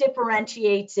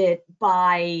differentiates it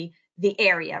by the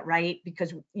area, right?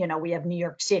 Because, we have New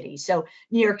York City. So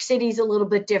New York City is a little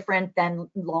bit different than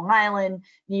Long Island.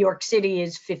 New York City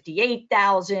is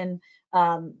 58,000.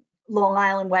 Long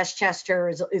Island, Westchester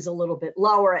is a little bit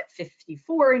lower at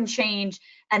 54 and change.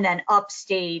 And then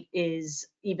upstate is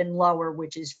even lower,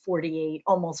 which is 48,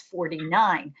 almost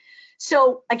 49.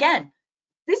 So again,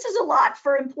 this is a lot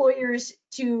for employers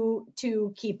to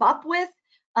keep up with.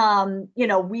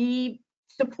 We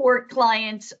support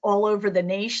clients all over the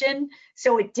nation,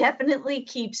 so it definitely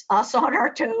keeps us on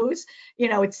our toes.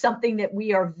 It's something that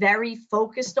we are very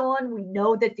focused on. We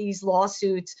know that these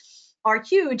lawsuits are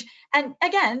huge. And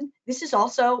again, this is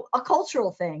also a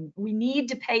cultural thing. We need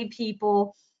to pay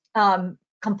people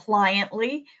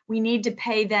compliantly. We need to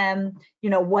pay them,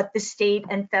 what the state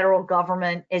and federal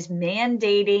government is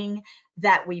mandating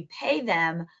that we pay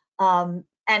them. And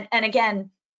again,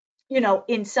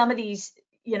 in some of these,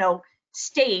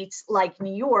 states like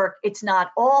New York, it's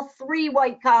not all 3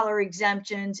 white collar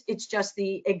exemptions. It's just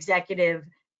the executive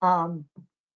and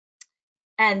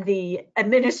the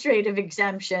administrative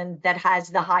exemption that has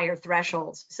the higher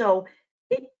thresholds. So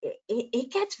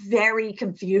it gets very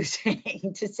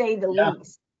confusing to say the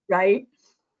least, right?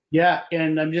 Yeah,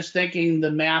 and I'm just thinking the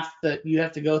math that you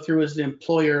have to go through as the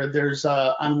employer. There's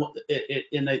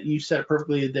you said it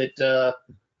perfectly that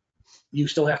you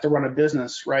still have to run a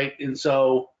business, right? And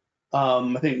so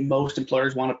I think most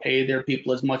employers want to pay their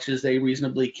people as much as they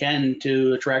reasonably can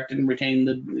to attract and retain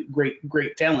the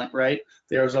great talent, right?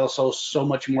 There's also so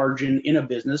much margin in a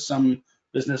business. Some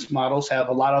business models have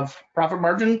a lot of profit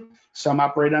margin. Some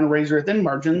operate on razor thin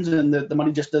margins, and the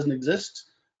money just doesn't exist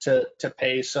to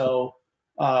pay. So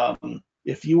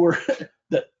if you were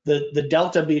the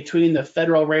delta between the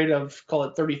federal rate of, call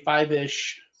it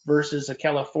 35-ish versus a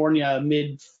California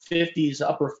mid 50s,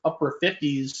 upper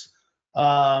 50s,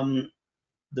 the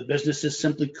businesses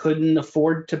simply couldn't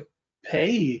afford to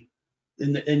pay,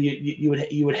 and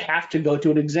you would have to go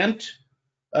to an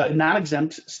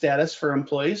non-exempt status for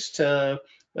employees to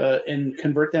and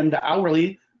convert them to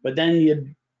hourly. But then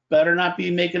you better not be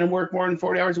making them work more than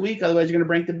 40 hours a week, otherwise you're going to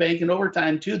break the bank in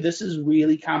overtime too. This is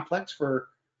really complex for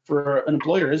an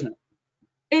employer, isn't it?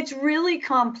 It's really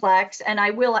complex, and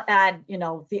I will add,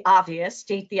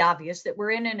 state the obvious, that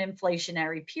we're in an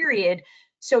inflationary period.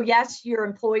 So yes, your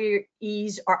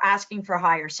employees are asking for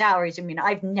higher salaries. I mean,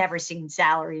 I've never seen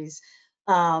salaries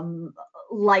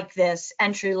like this,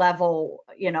 entry level,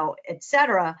 et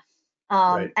cetera.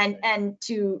 Right. And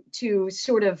to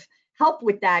sort of help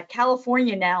with that,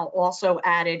 California now also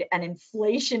added an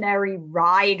inflationary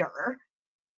rider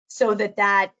so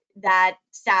that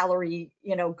salary,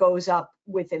 goes up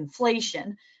with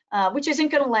inflation, which isn't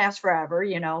going to last forever,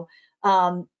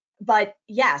 but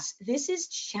yes, this is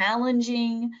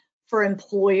challenging for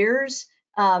employers.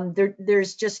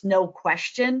 There's just no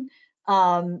question.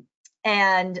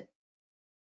 And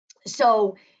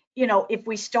so, if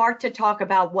we start to talk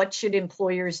about what should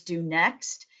employers do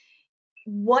next,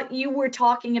 what you were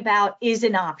talking about is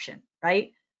an option,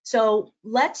 right? So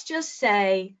let's just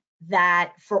say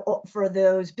that for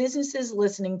those businesses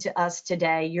listening to us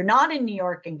today, you're not in New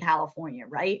York and California,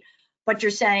 right? But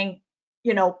you're saying,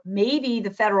 maybe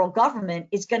the federal government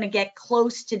is going to get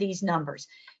close to these numbers.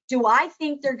 Do I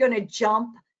think they're going to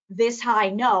jump this high?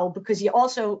 No, because you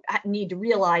also need to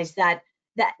realize that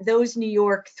those New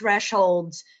York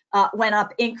thresholds went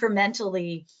up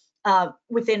incrementally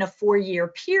within a 4-year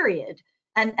period.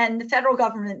 And the federal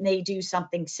government may do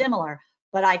something similar.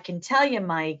 But I can tell you,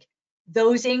 Mike,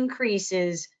 those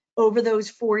increases over those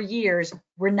 4 years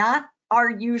were not our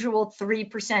usual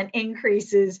 3%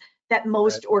 increases that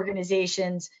most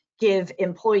organizations give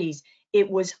employees. It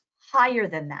was higher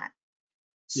than that.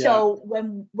 So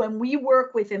when we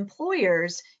work with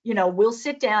employers, we'll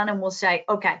sit down and we'll say,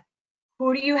 okay,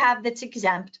 who do you have that's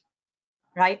exempt,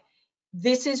 right?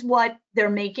 This is what they're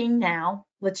making now.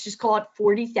 Let's just call it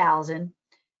 40,000.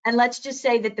 And let's just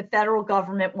say that the federal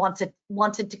government wants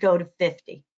it to go to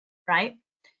 50, right?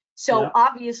 So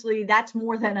obviously that's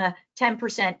more than a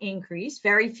 10% increase.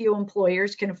 Very few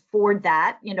employers can afford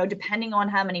that, depending on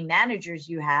how many managers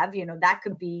you have, that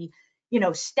could be,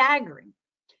 staggering.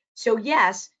 So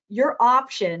yes, your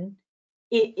option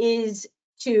is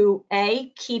to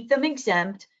keep them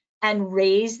exempt and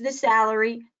raise the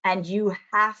salary, and you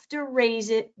have to raise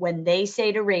it when they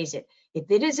say to raise it.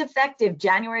 If it is effective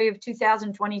January of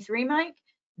 2023, Mike,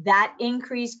 that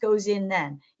increase goes in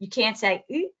then. You can't say,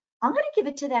 I'm going to give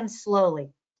it to them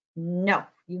slowly. No,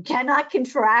 you cannot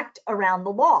contract around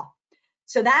the law.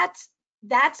 So that's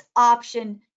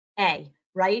option A,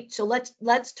 right? So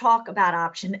let's talk about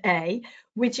option A,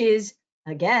 which is,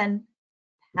 again,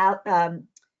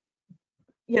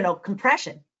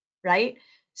 compression, right?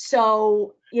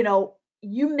 So,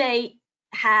 you may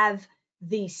have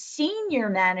the senior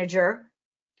manager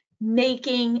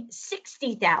making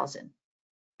 60,000,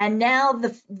 and now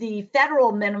the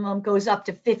federal minimum goes up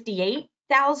to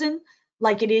 58,000,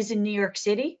 like it is in New York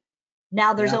City.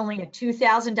 Now there's only a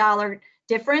 $2,000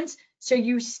 difference, so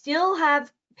you still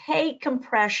have pay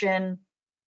compression,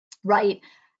 right,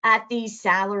 at these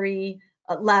salary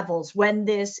levels when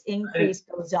this increase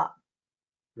goes up.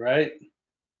 Right.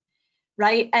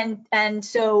 Right. And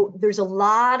so there's a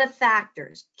lot of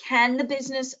factors. Can the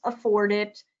business afford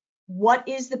it? What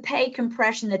is the pay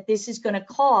compression that this is going to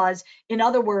cause? In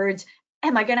other words,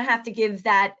 am I going to have to give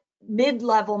that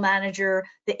mid-level manager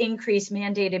the increase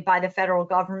mandated by the federal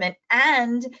government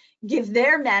and give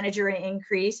their manager an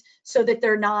increase so that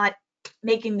they're not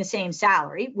making the same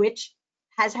salary, which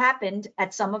has happened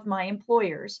at some of my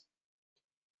employers?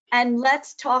 And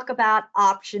let's talk about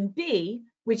option B,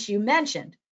 which you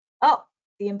mentioned. Oh,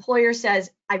 the employer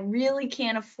says, I really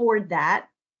can't afford that.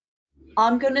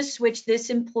 I'm going to switch this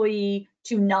employee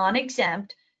to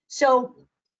non-exempt. So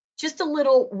just a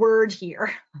little word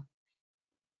here.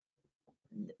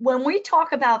 When we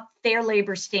talk about Fair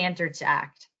Labor Standards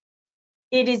Act,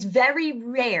 it is very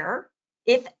rare,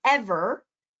 if ever,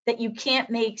 that you can't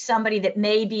make somebody that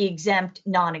may be exempt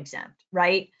non-exempt,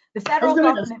 right? The federal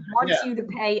government wants you to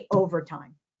pay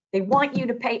overtime. They want you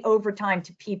to pay overtime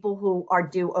to people who are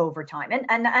due overtime.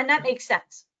 And that makes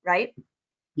sense, right?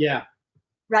 Yeah.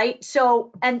 Right.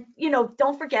 So, and,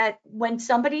 don't forget, when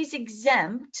somebody's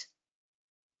exempt,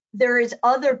 there is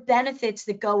other benefits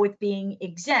that go with being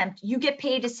exempt. You get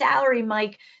paid a salary,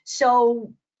 Mike.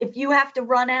 So if you have to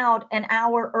run out an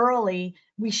hour early,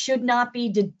 we should not be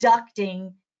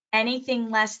deducting anything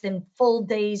less than full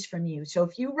days from you. So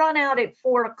if you run out at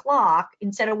 4 o'clock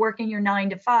instead of working your 9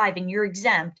 to 5 and you're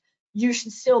exempt, you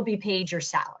should still be paid your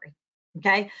salary.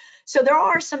 Okay. So there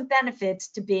are some benefits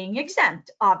to being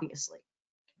exempt, obviously.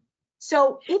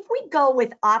 So if we go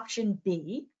with option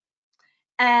B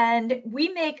and we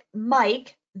make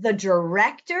Mike the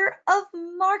director of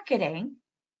marketing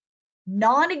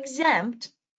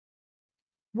non-exempt,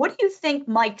 what do you think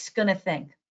Mike's going to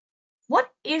think? What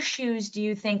issues do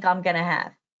you think I'm going to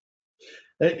have?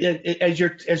 As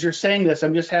you're saying this,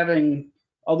 I'm just having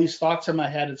all these thoughts in my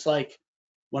head. It's like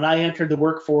when I entered the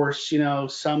workforce,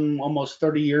 some almost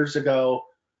 30 years ago,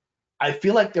 I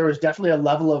feel like there was definitely a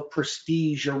level of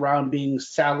prestige around being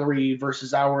salary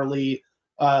versus hourly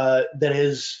that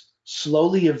has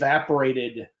slowly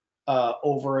evaporated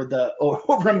over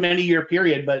a many-year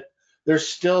period. But there's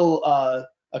still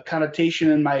a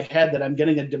connotation in my head that I'm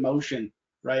getting a demotion,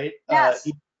 right? Yes.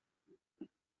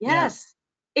 Yes.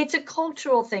 It's a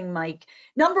cultural thing, Mike.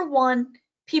 Number one,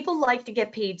 people like to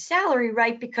get paid salary,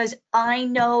 right? Because I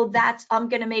know I'm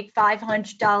going to make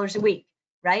 $500 a week,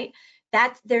 right?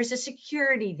 There's a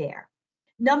security there.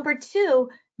 Number two,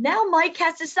 now Mike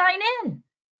has to sign in.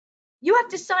 You have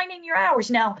to sign in your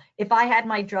hours. Now, if I had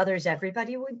my druthers,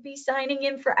 everybody would be signing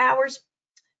in for hours,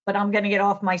 but I'm going to get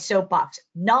off my soapbox.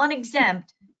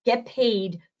 Non-exempt get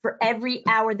paid for every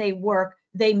hour they work.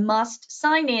 They must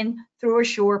sign in through a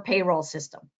Sure payroll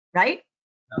system, right?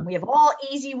 We have all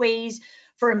easy ways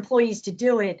for employees to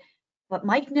do it, but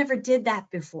Mike never did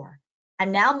that before.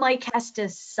 And now Mike has to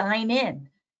sign a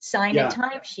Yeah.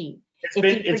 timesheet. It's If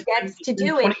been he forgets to been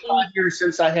do it, 25 years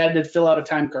since I had to fill out a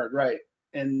time card, right?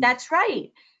 And that's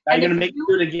right. now And you're if gonna make me you,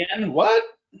 do it again? What?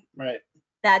 Right.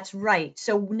 that's right.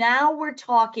 So now we're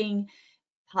talking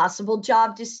possible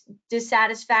job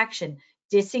dissatisfaction,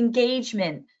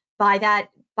 disengagement by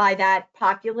that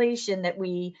population that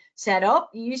we said, oh,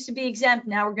 you used to be exempt,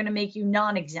 now we're going to make you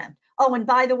non-exempt. Oh, and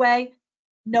by the way,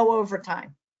 no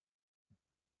overtime.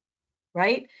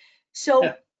 Right? So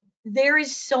Yeah. there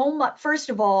is so much. First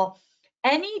of all,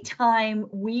 anytime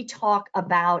we talk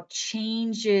about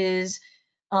changes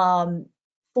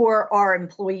for our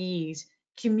employees,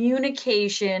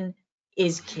 communication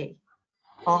is key.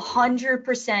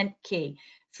 100% key.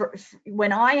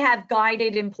 When I have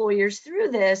guided employers through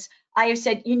this, I have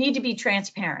said, you need to be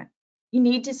transparent. You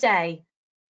need to say,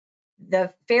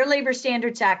 the Fair Labor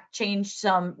Standards Act changed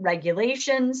some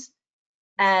regulations,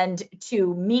 and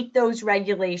to meet those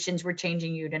regulations, we're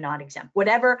changing you to non-exempt.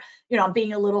 Whatever, I'm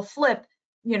being a little flip,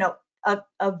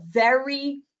 a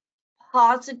very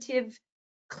positive,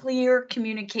 clear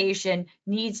communication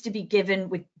needs to be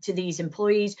given to these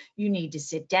employees. You need to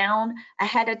sit down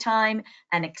ahead of time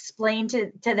and explain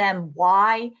to them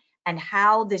why and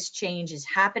how this change is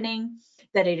happening,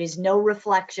 that it is no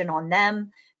reflection on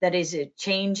them, that is a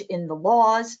change in the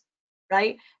laws,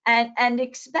 right? And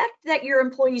expect that your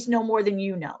employees know more than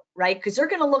you know, right? Because they're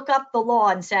going to look up the law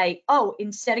and say, oh,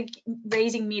 instead of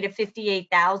raising me to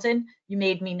 58,000, you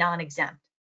made me non-exempt.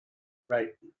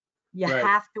 Right. You Right.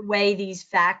 have to weigh these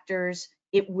factors.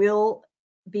 It will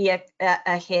be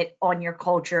a hit on your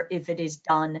culture if it is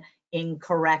done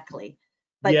incorrectly.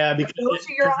 But Yeah, because those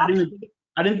are your options.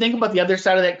 I didn't think about the other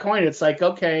side of that coin. It's like,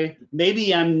 okay,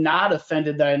 maybe I'm not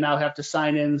offended that I now have to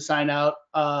sign in, sign out,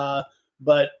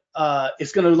 but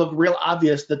it's going to look real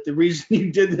obvious that the reason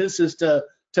you did this is to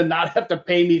not have to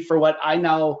pay me for what I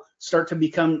now start to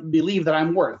believe that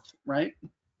I'm worth, right?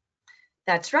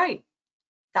 That's right.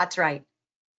 That's right.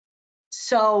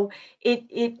 So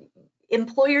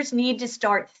employers need to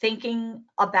start thinking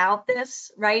about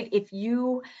this, right? If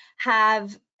you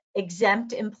have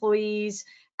exempt employees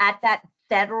at that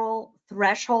federal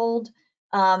threshold,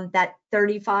 that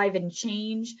 35 and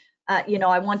change,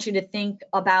 I want you to think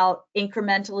about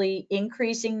incrementally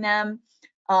increasing them.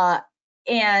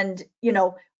 And,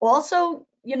 also,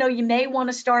 you may want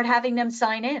to start having them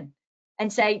sign in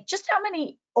and say, just how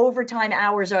many overtime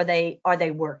hours are they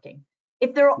working?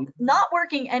 If they're not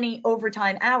working any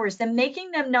overtime hours, then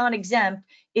making them non-exempt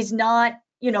is not,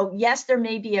 yes, there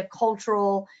may be a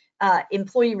cultural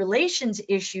employee relations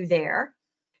issue there,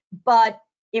 but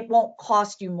it won't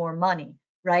cost you more money,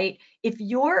 right? If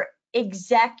your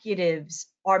executives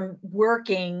are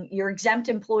working, your exempt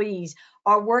employees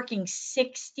are working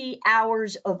 60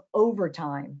 hours of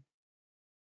overtime,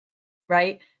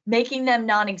 right? Making them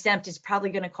non-exempt is probably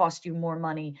going to cost you more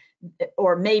money,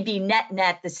 or maybe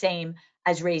net the same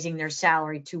as raising their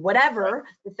salary to whatever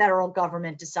the federal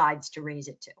government decides to raise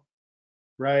it to.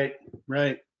 Right,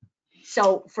 right.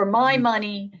 So for my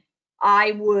money,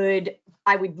 I would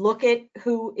look at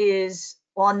who is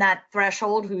on that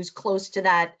threshold, who's close to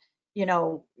that,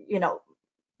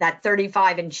 that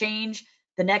 35 and change.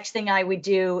 The next thing I would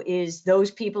do is those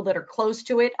people that are close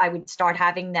to it, I would start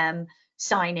having them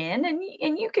sign in,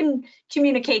 and you can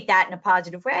communicate that in a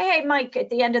positive way. Hey, Mike, at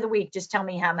the end of the week, just tell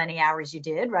me how many hours you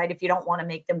did, right? If you don't want to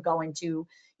make them go into,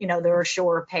 the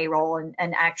Assure payroll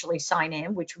and actually sign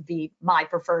in, which would be my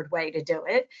preferred way to do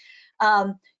it.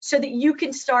 So that you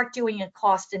can start doing a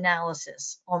cost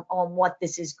analysis on what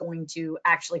this is going to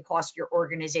actually cost your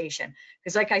organization.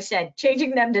 Because like I said,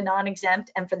 changing them to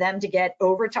non-exempt and for them to get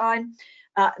overtime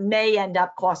may end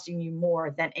up costing you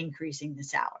more than increasing the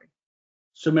salary.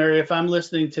 So Mary, if I'm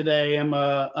listening today, I'm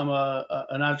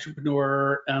an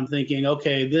entrepreneur, and I'm thinking,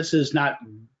 okay, this isn't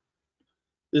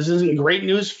great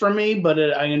news for me, but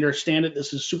I understand it.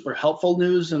 This is super helpful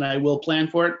news, and I will plan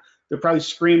for it. They're probably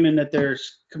screaming at their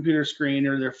computer screen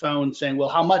or their phone saying, well,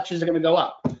 how much is it going to go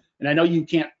up? And I know you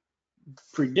can't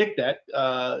predict that.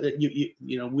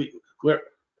 We're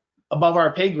above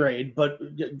our pay grade, but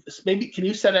maybe can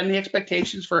you set any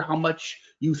expectations for how much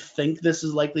you think this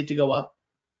is likely to go up?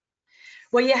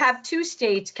 Well, you have two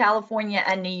states, California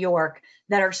and New York,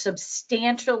 that are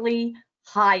substantially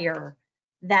higher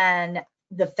than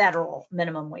the federal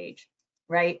minimum wage,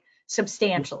 right?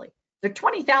 Substantially. They're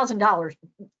 $20,000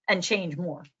 and change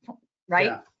more, right?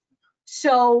 Yeah.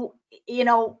 So,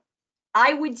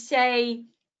 I would say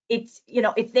it's,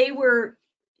 if they were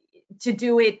to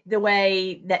do it the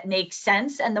way that makes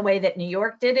sense and the way that New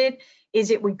York did it, is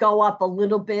it would go up a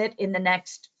little bit in the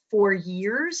next 4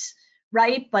 years,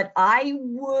 right? But I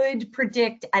would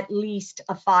predict at least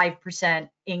a 5%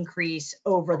 increase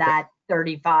over that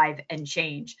 35 and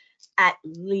change, at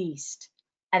least.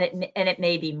 And it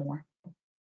may be more.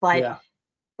 But Yeah.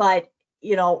 but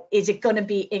you know, is it going to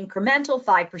be incremental,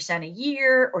 5% a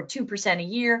year or 2% a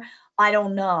year? I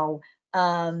don't know.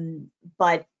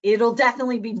 But it'll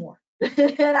definitely be more.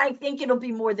 And I think it'll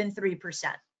be more than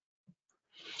 3%.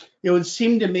 It would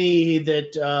seem to me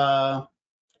that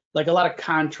like a lot of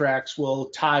contracts will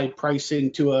tie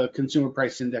pricing to a consumer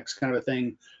price index kind of a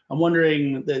thing. I'm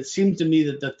wondering that it seems to me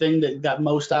that the thing that got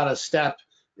most out of step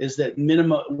is that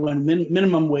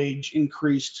minimum wage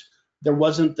increased, there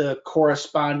wasn't the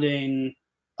corresponding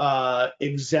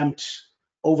exempt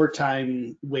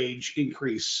overtime wage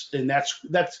increase, and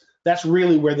that's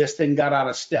really where this thing got out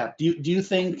of step. Do you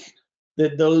think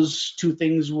that those two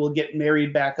things will get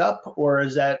married back up, or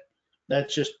is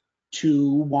that's just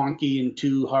too wonky and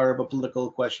too hard of a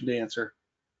political question to answer?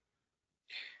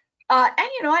 And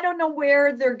you know, I don't know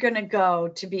where they're going to go,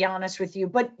 to be honest with you.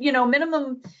 But you know,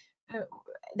 minimum,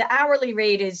 the hourly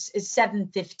rate is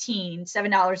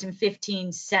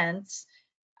 $7.15,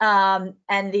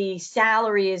 and the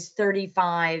salary is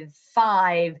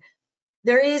 35.5.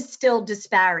 There is still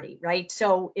disparity, right?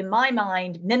 So in my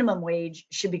mind, minimum wage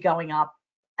should be going up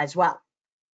as well.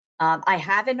 I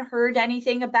haven't heard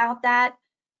anything about that,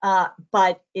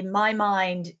 but in my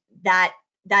mind, that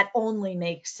only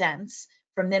makes sense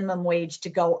for minimum wage to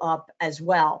go up as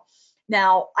well.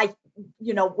 Now,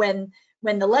 you know, when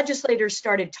the legislators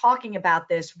started talking about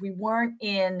this, we weren't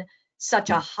in such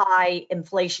a high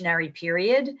inflationary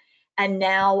period. And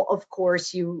now, of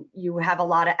course, you have a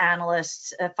lot of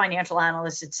analysts, financial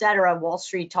analysts, et cetera, Wall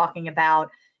Street talking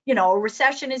about, you know, a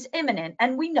recession is imminent.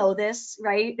 And we know this,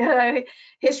 right?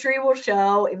 History will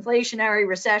show inflationary,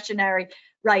 recessionary,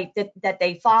 right, that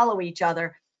they follow each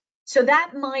other. So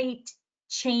that might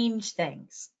change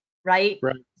things, right?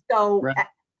 Right. So Right.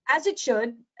 as it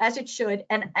should,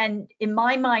 and in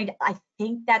my mind, I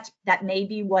think that may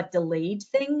be what delayed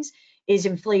things, is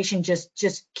inflation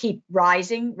just keep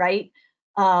rising, right?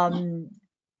 And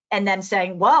then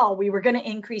saying, well, we were going to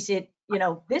increase it, you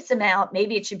know, this amount,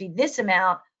 maybe it should be this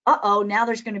amount. Uh-oh, now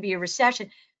there's going to be a recession.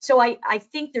 So I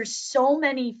think there's so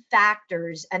many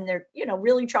factors, and they're, you know,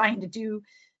 really trying to do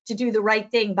the right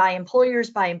thing by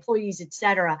employers, by employees, et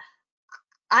cetera.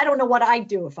 I don't know what I'd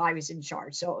do if I was in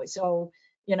charge. So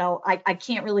you know, I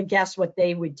can't really guess what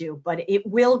they would do, but it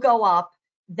will go up.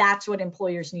 That's what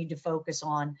employers need to focus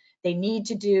on. They need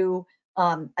to do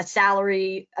a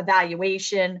salary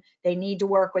evaluation. They need to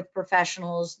work with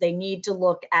professionals. They need to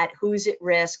look at who's at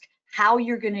risk, how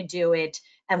you're going to do it,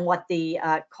 and what the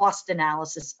cost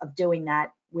analysis of doing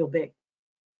that will be.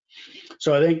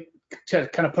 So I think to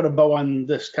kind of put a bow on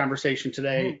this conversation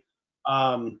today,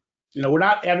 you know, we're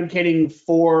not advocating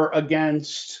for,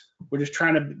 against. We're just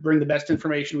trying to bring the best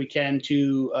information we can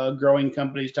to growing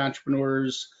companies, to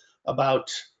entrepreneurs,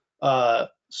 about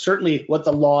certainly what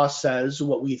the law says,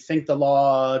 what we think the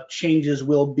law changes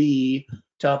will be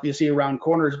to help you see around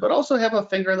corners, but also have a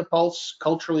finger on the pulse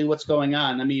culturally what's going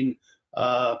on. I mean,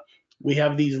 we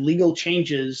have these legal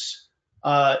changes.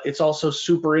 It's also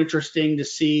super interesting to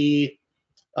see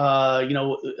you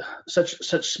know,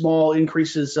 such small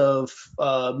increases of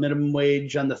minimum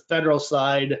wage on the federal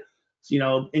side. You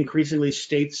know, increasingly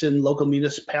states and local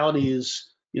municipalities,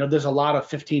 you know, there's a lot of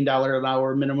 $15 an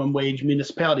hour minimum wage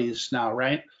municipalities now,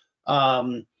 right?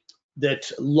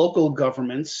 That local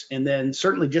governments, and then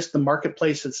certainly just the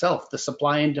marketplace itself, the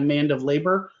supply and demand of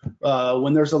labor,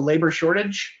 when there's a labor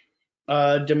shortage,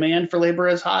 demand for labor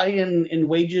is high, and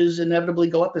wages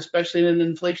inevitably go up, especially in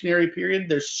an inflationary period.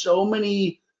 There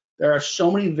are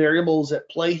so many variables at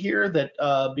play here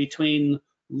that between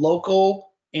local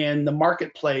and the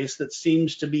marketplace, that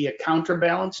seems to be a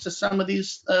counterbalance to some of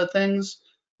these things,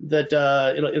 that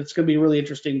it's going to be really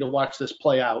interesting to watch this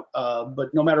play out.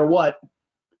 But no matter what,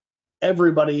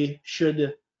 we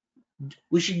should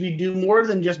be do more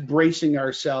than just bracing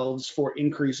ourselves for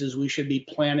increases. We should be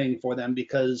planning for them,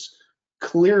 because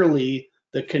clearly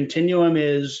the continuum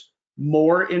is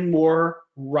more and more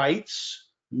rights,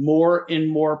 more and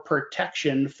more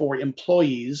protection for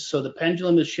employees. So the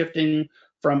pendulum is shifting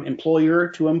from employer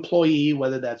to employee,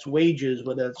 whether that's wages,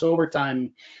 whether that's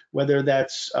overtime, whether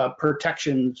that's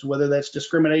protections, whether that's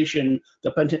discrimination.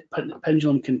 The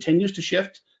pendulum continues to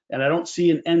shift, and I don't see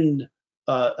an end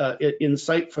in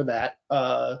sight for that.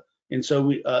 And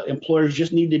so employers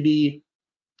just need to be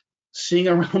seeing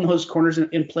around those corners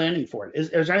and planning for it.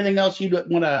 Is there anything else you'd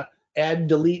want to add,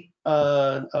 delete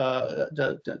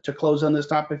to close on this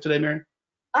topic today, Mary?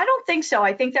 I don't think so.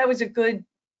 I think that was a good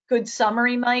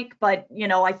summary, Mike. But you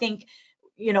know, I think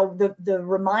the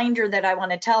reminder that I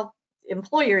want to tell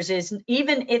employers is,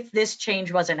 even if this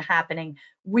change wasn't happening,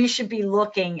 we should be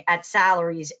looking at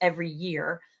salaries every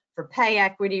year for pay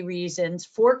equity reasons,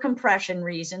 for compression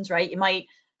reasons, right? You might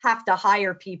have to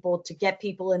hire people to get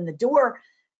people in the door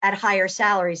at higher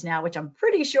salaries now, which I'm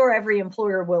pretty sure every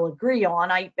employer will agree on.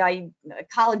 A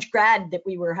college grad that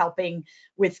we were helping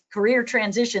with career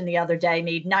transition the other day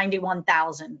made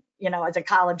 $91,000, as a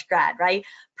college grad, right?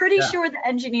 Pretty sure the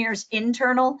engineers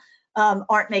internal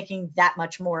aren't making that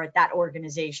much more at that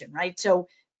organization, right? So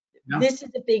this is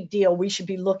a big deal. We should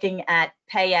be looking at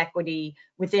pay equity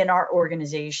within our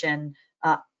organization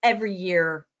every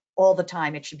year, all the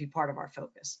time. It should be part of our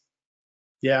focus.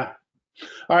 Yeah.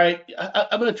 All right.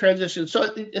 I'm going to transition. So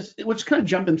what's kind of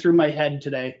jumping through my head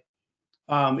today,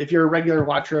 if you're a regular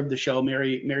watcher of the show,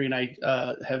 Mary and I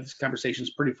have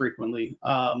conversations pretty frequently.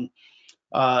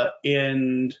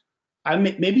 And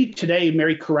maybe today,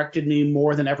 Mary corrected me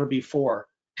more than ever before.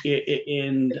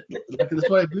 And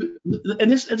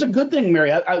this it's a good thing,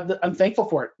 Mary. I'm thankful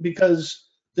for it, because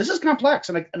this is complex,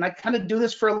 and I kind of do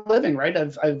this for a living, right?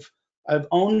 I've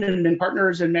owned and been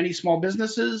partners in many small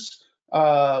businesses.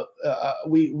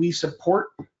 We support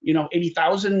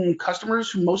 80,000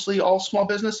 customers, mostly all small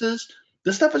businesses.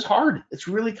 This stuff is hard. It's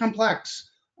really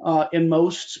complex, and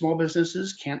most small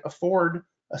businesses can't afford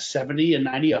a $70,000, a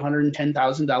 $90,000, $110,000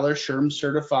 SHRM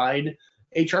certified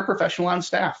HR professional on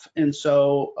staff. And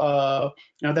so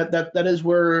that is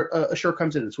where Assure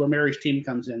comes in. It's where Mary's team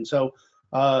comes in. So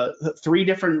 3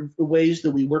 different ways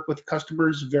that we work with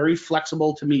customers, very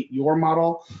flexible to meet your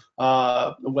model,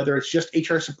 whether it's just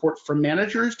HR support for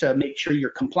managers to make sure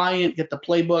you're compliant, get the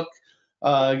playbook,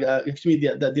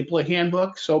 the employee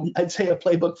handbook. So I'd say a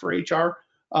playbook for HR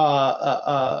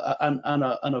on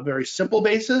a very simple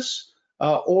basis,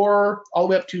 or all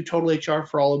the way up to total HR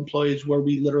for all employees, where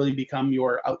we literally become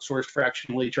your outsourced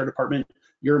fractional HR department.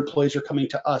 Your employees are coming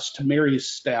to us, to Mary's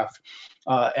staff,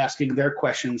 asking their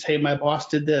questions. Hey, my boss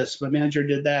did this, my manager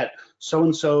did that,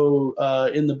 so-and-so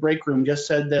in the break room just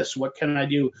said this, what can I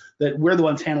do? That we're the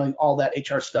ones handling all that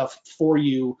HR stuff for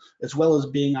you, as well as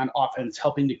being on offense,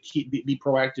 helping to be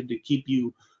proactive, to keep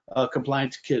you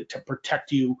compliant, to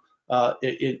protect you,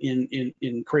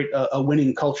 in create a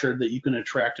winning culture that you can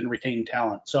attract and retain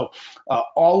talent. So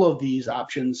all of these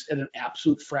options at an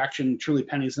absolute fraction, truly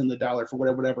pennies in the dollar, for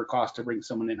whatever cost to bring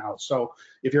someone in-house. So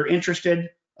if you're interested,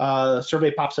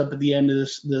 survey pops up at the end of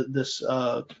this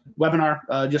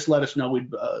webinar. Just let us know. We'd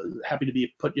happy to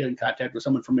put you in contact with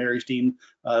someone from Mary's team,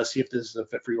 see if this is a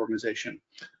fit for your organization.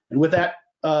 And with that,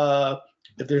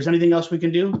 if there's anything else we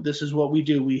can do, this is what we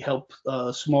do. We help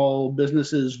small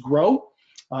businesses grow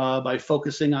by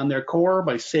focusing on their core,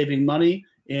 by saving money,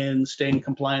 and staying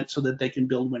compliant so that they can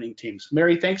build winning teams.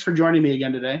 Mary, thanks for joining me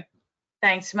again today.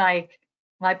 Thanks, Mike.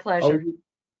 My pleasure.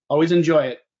 Always enjoy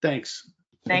it. Thanks.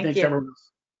 Thank thanks, you. everyone.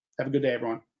 Have a good day,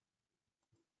 everyone.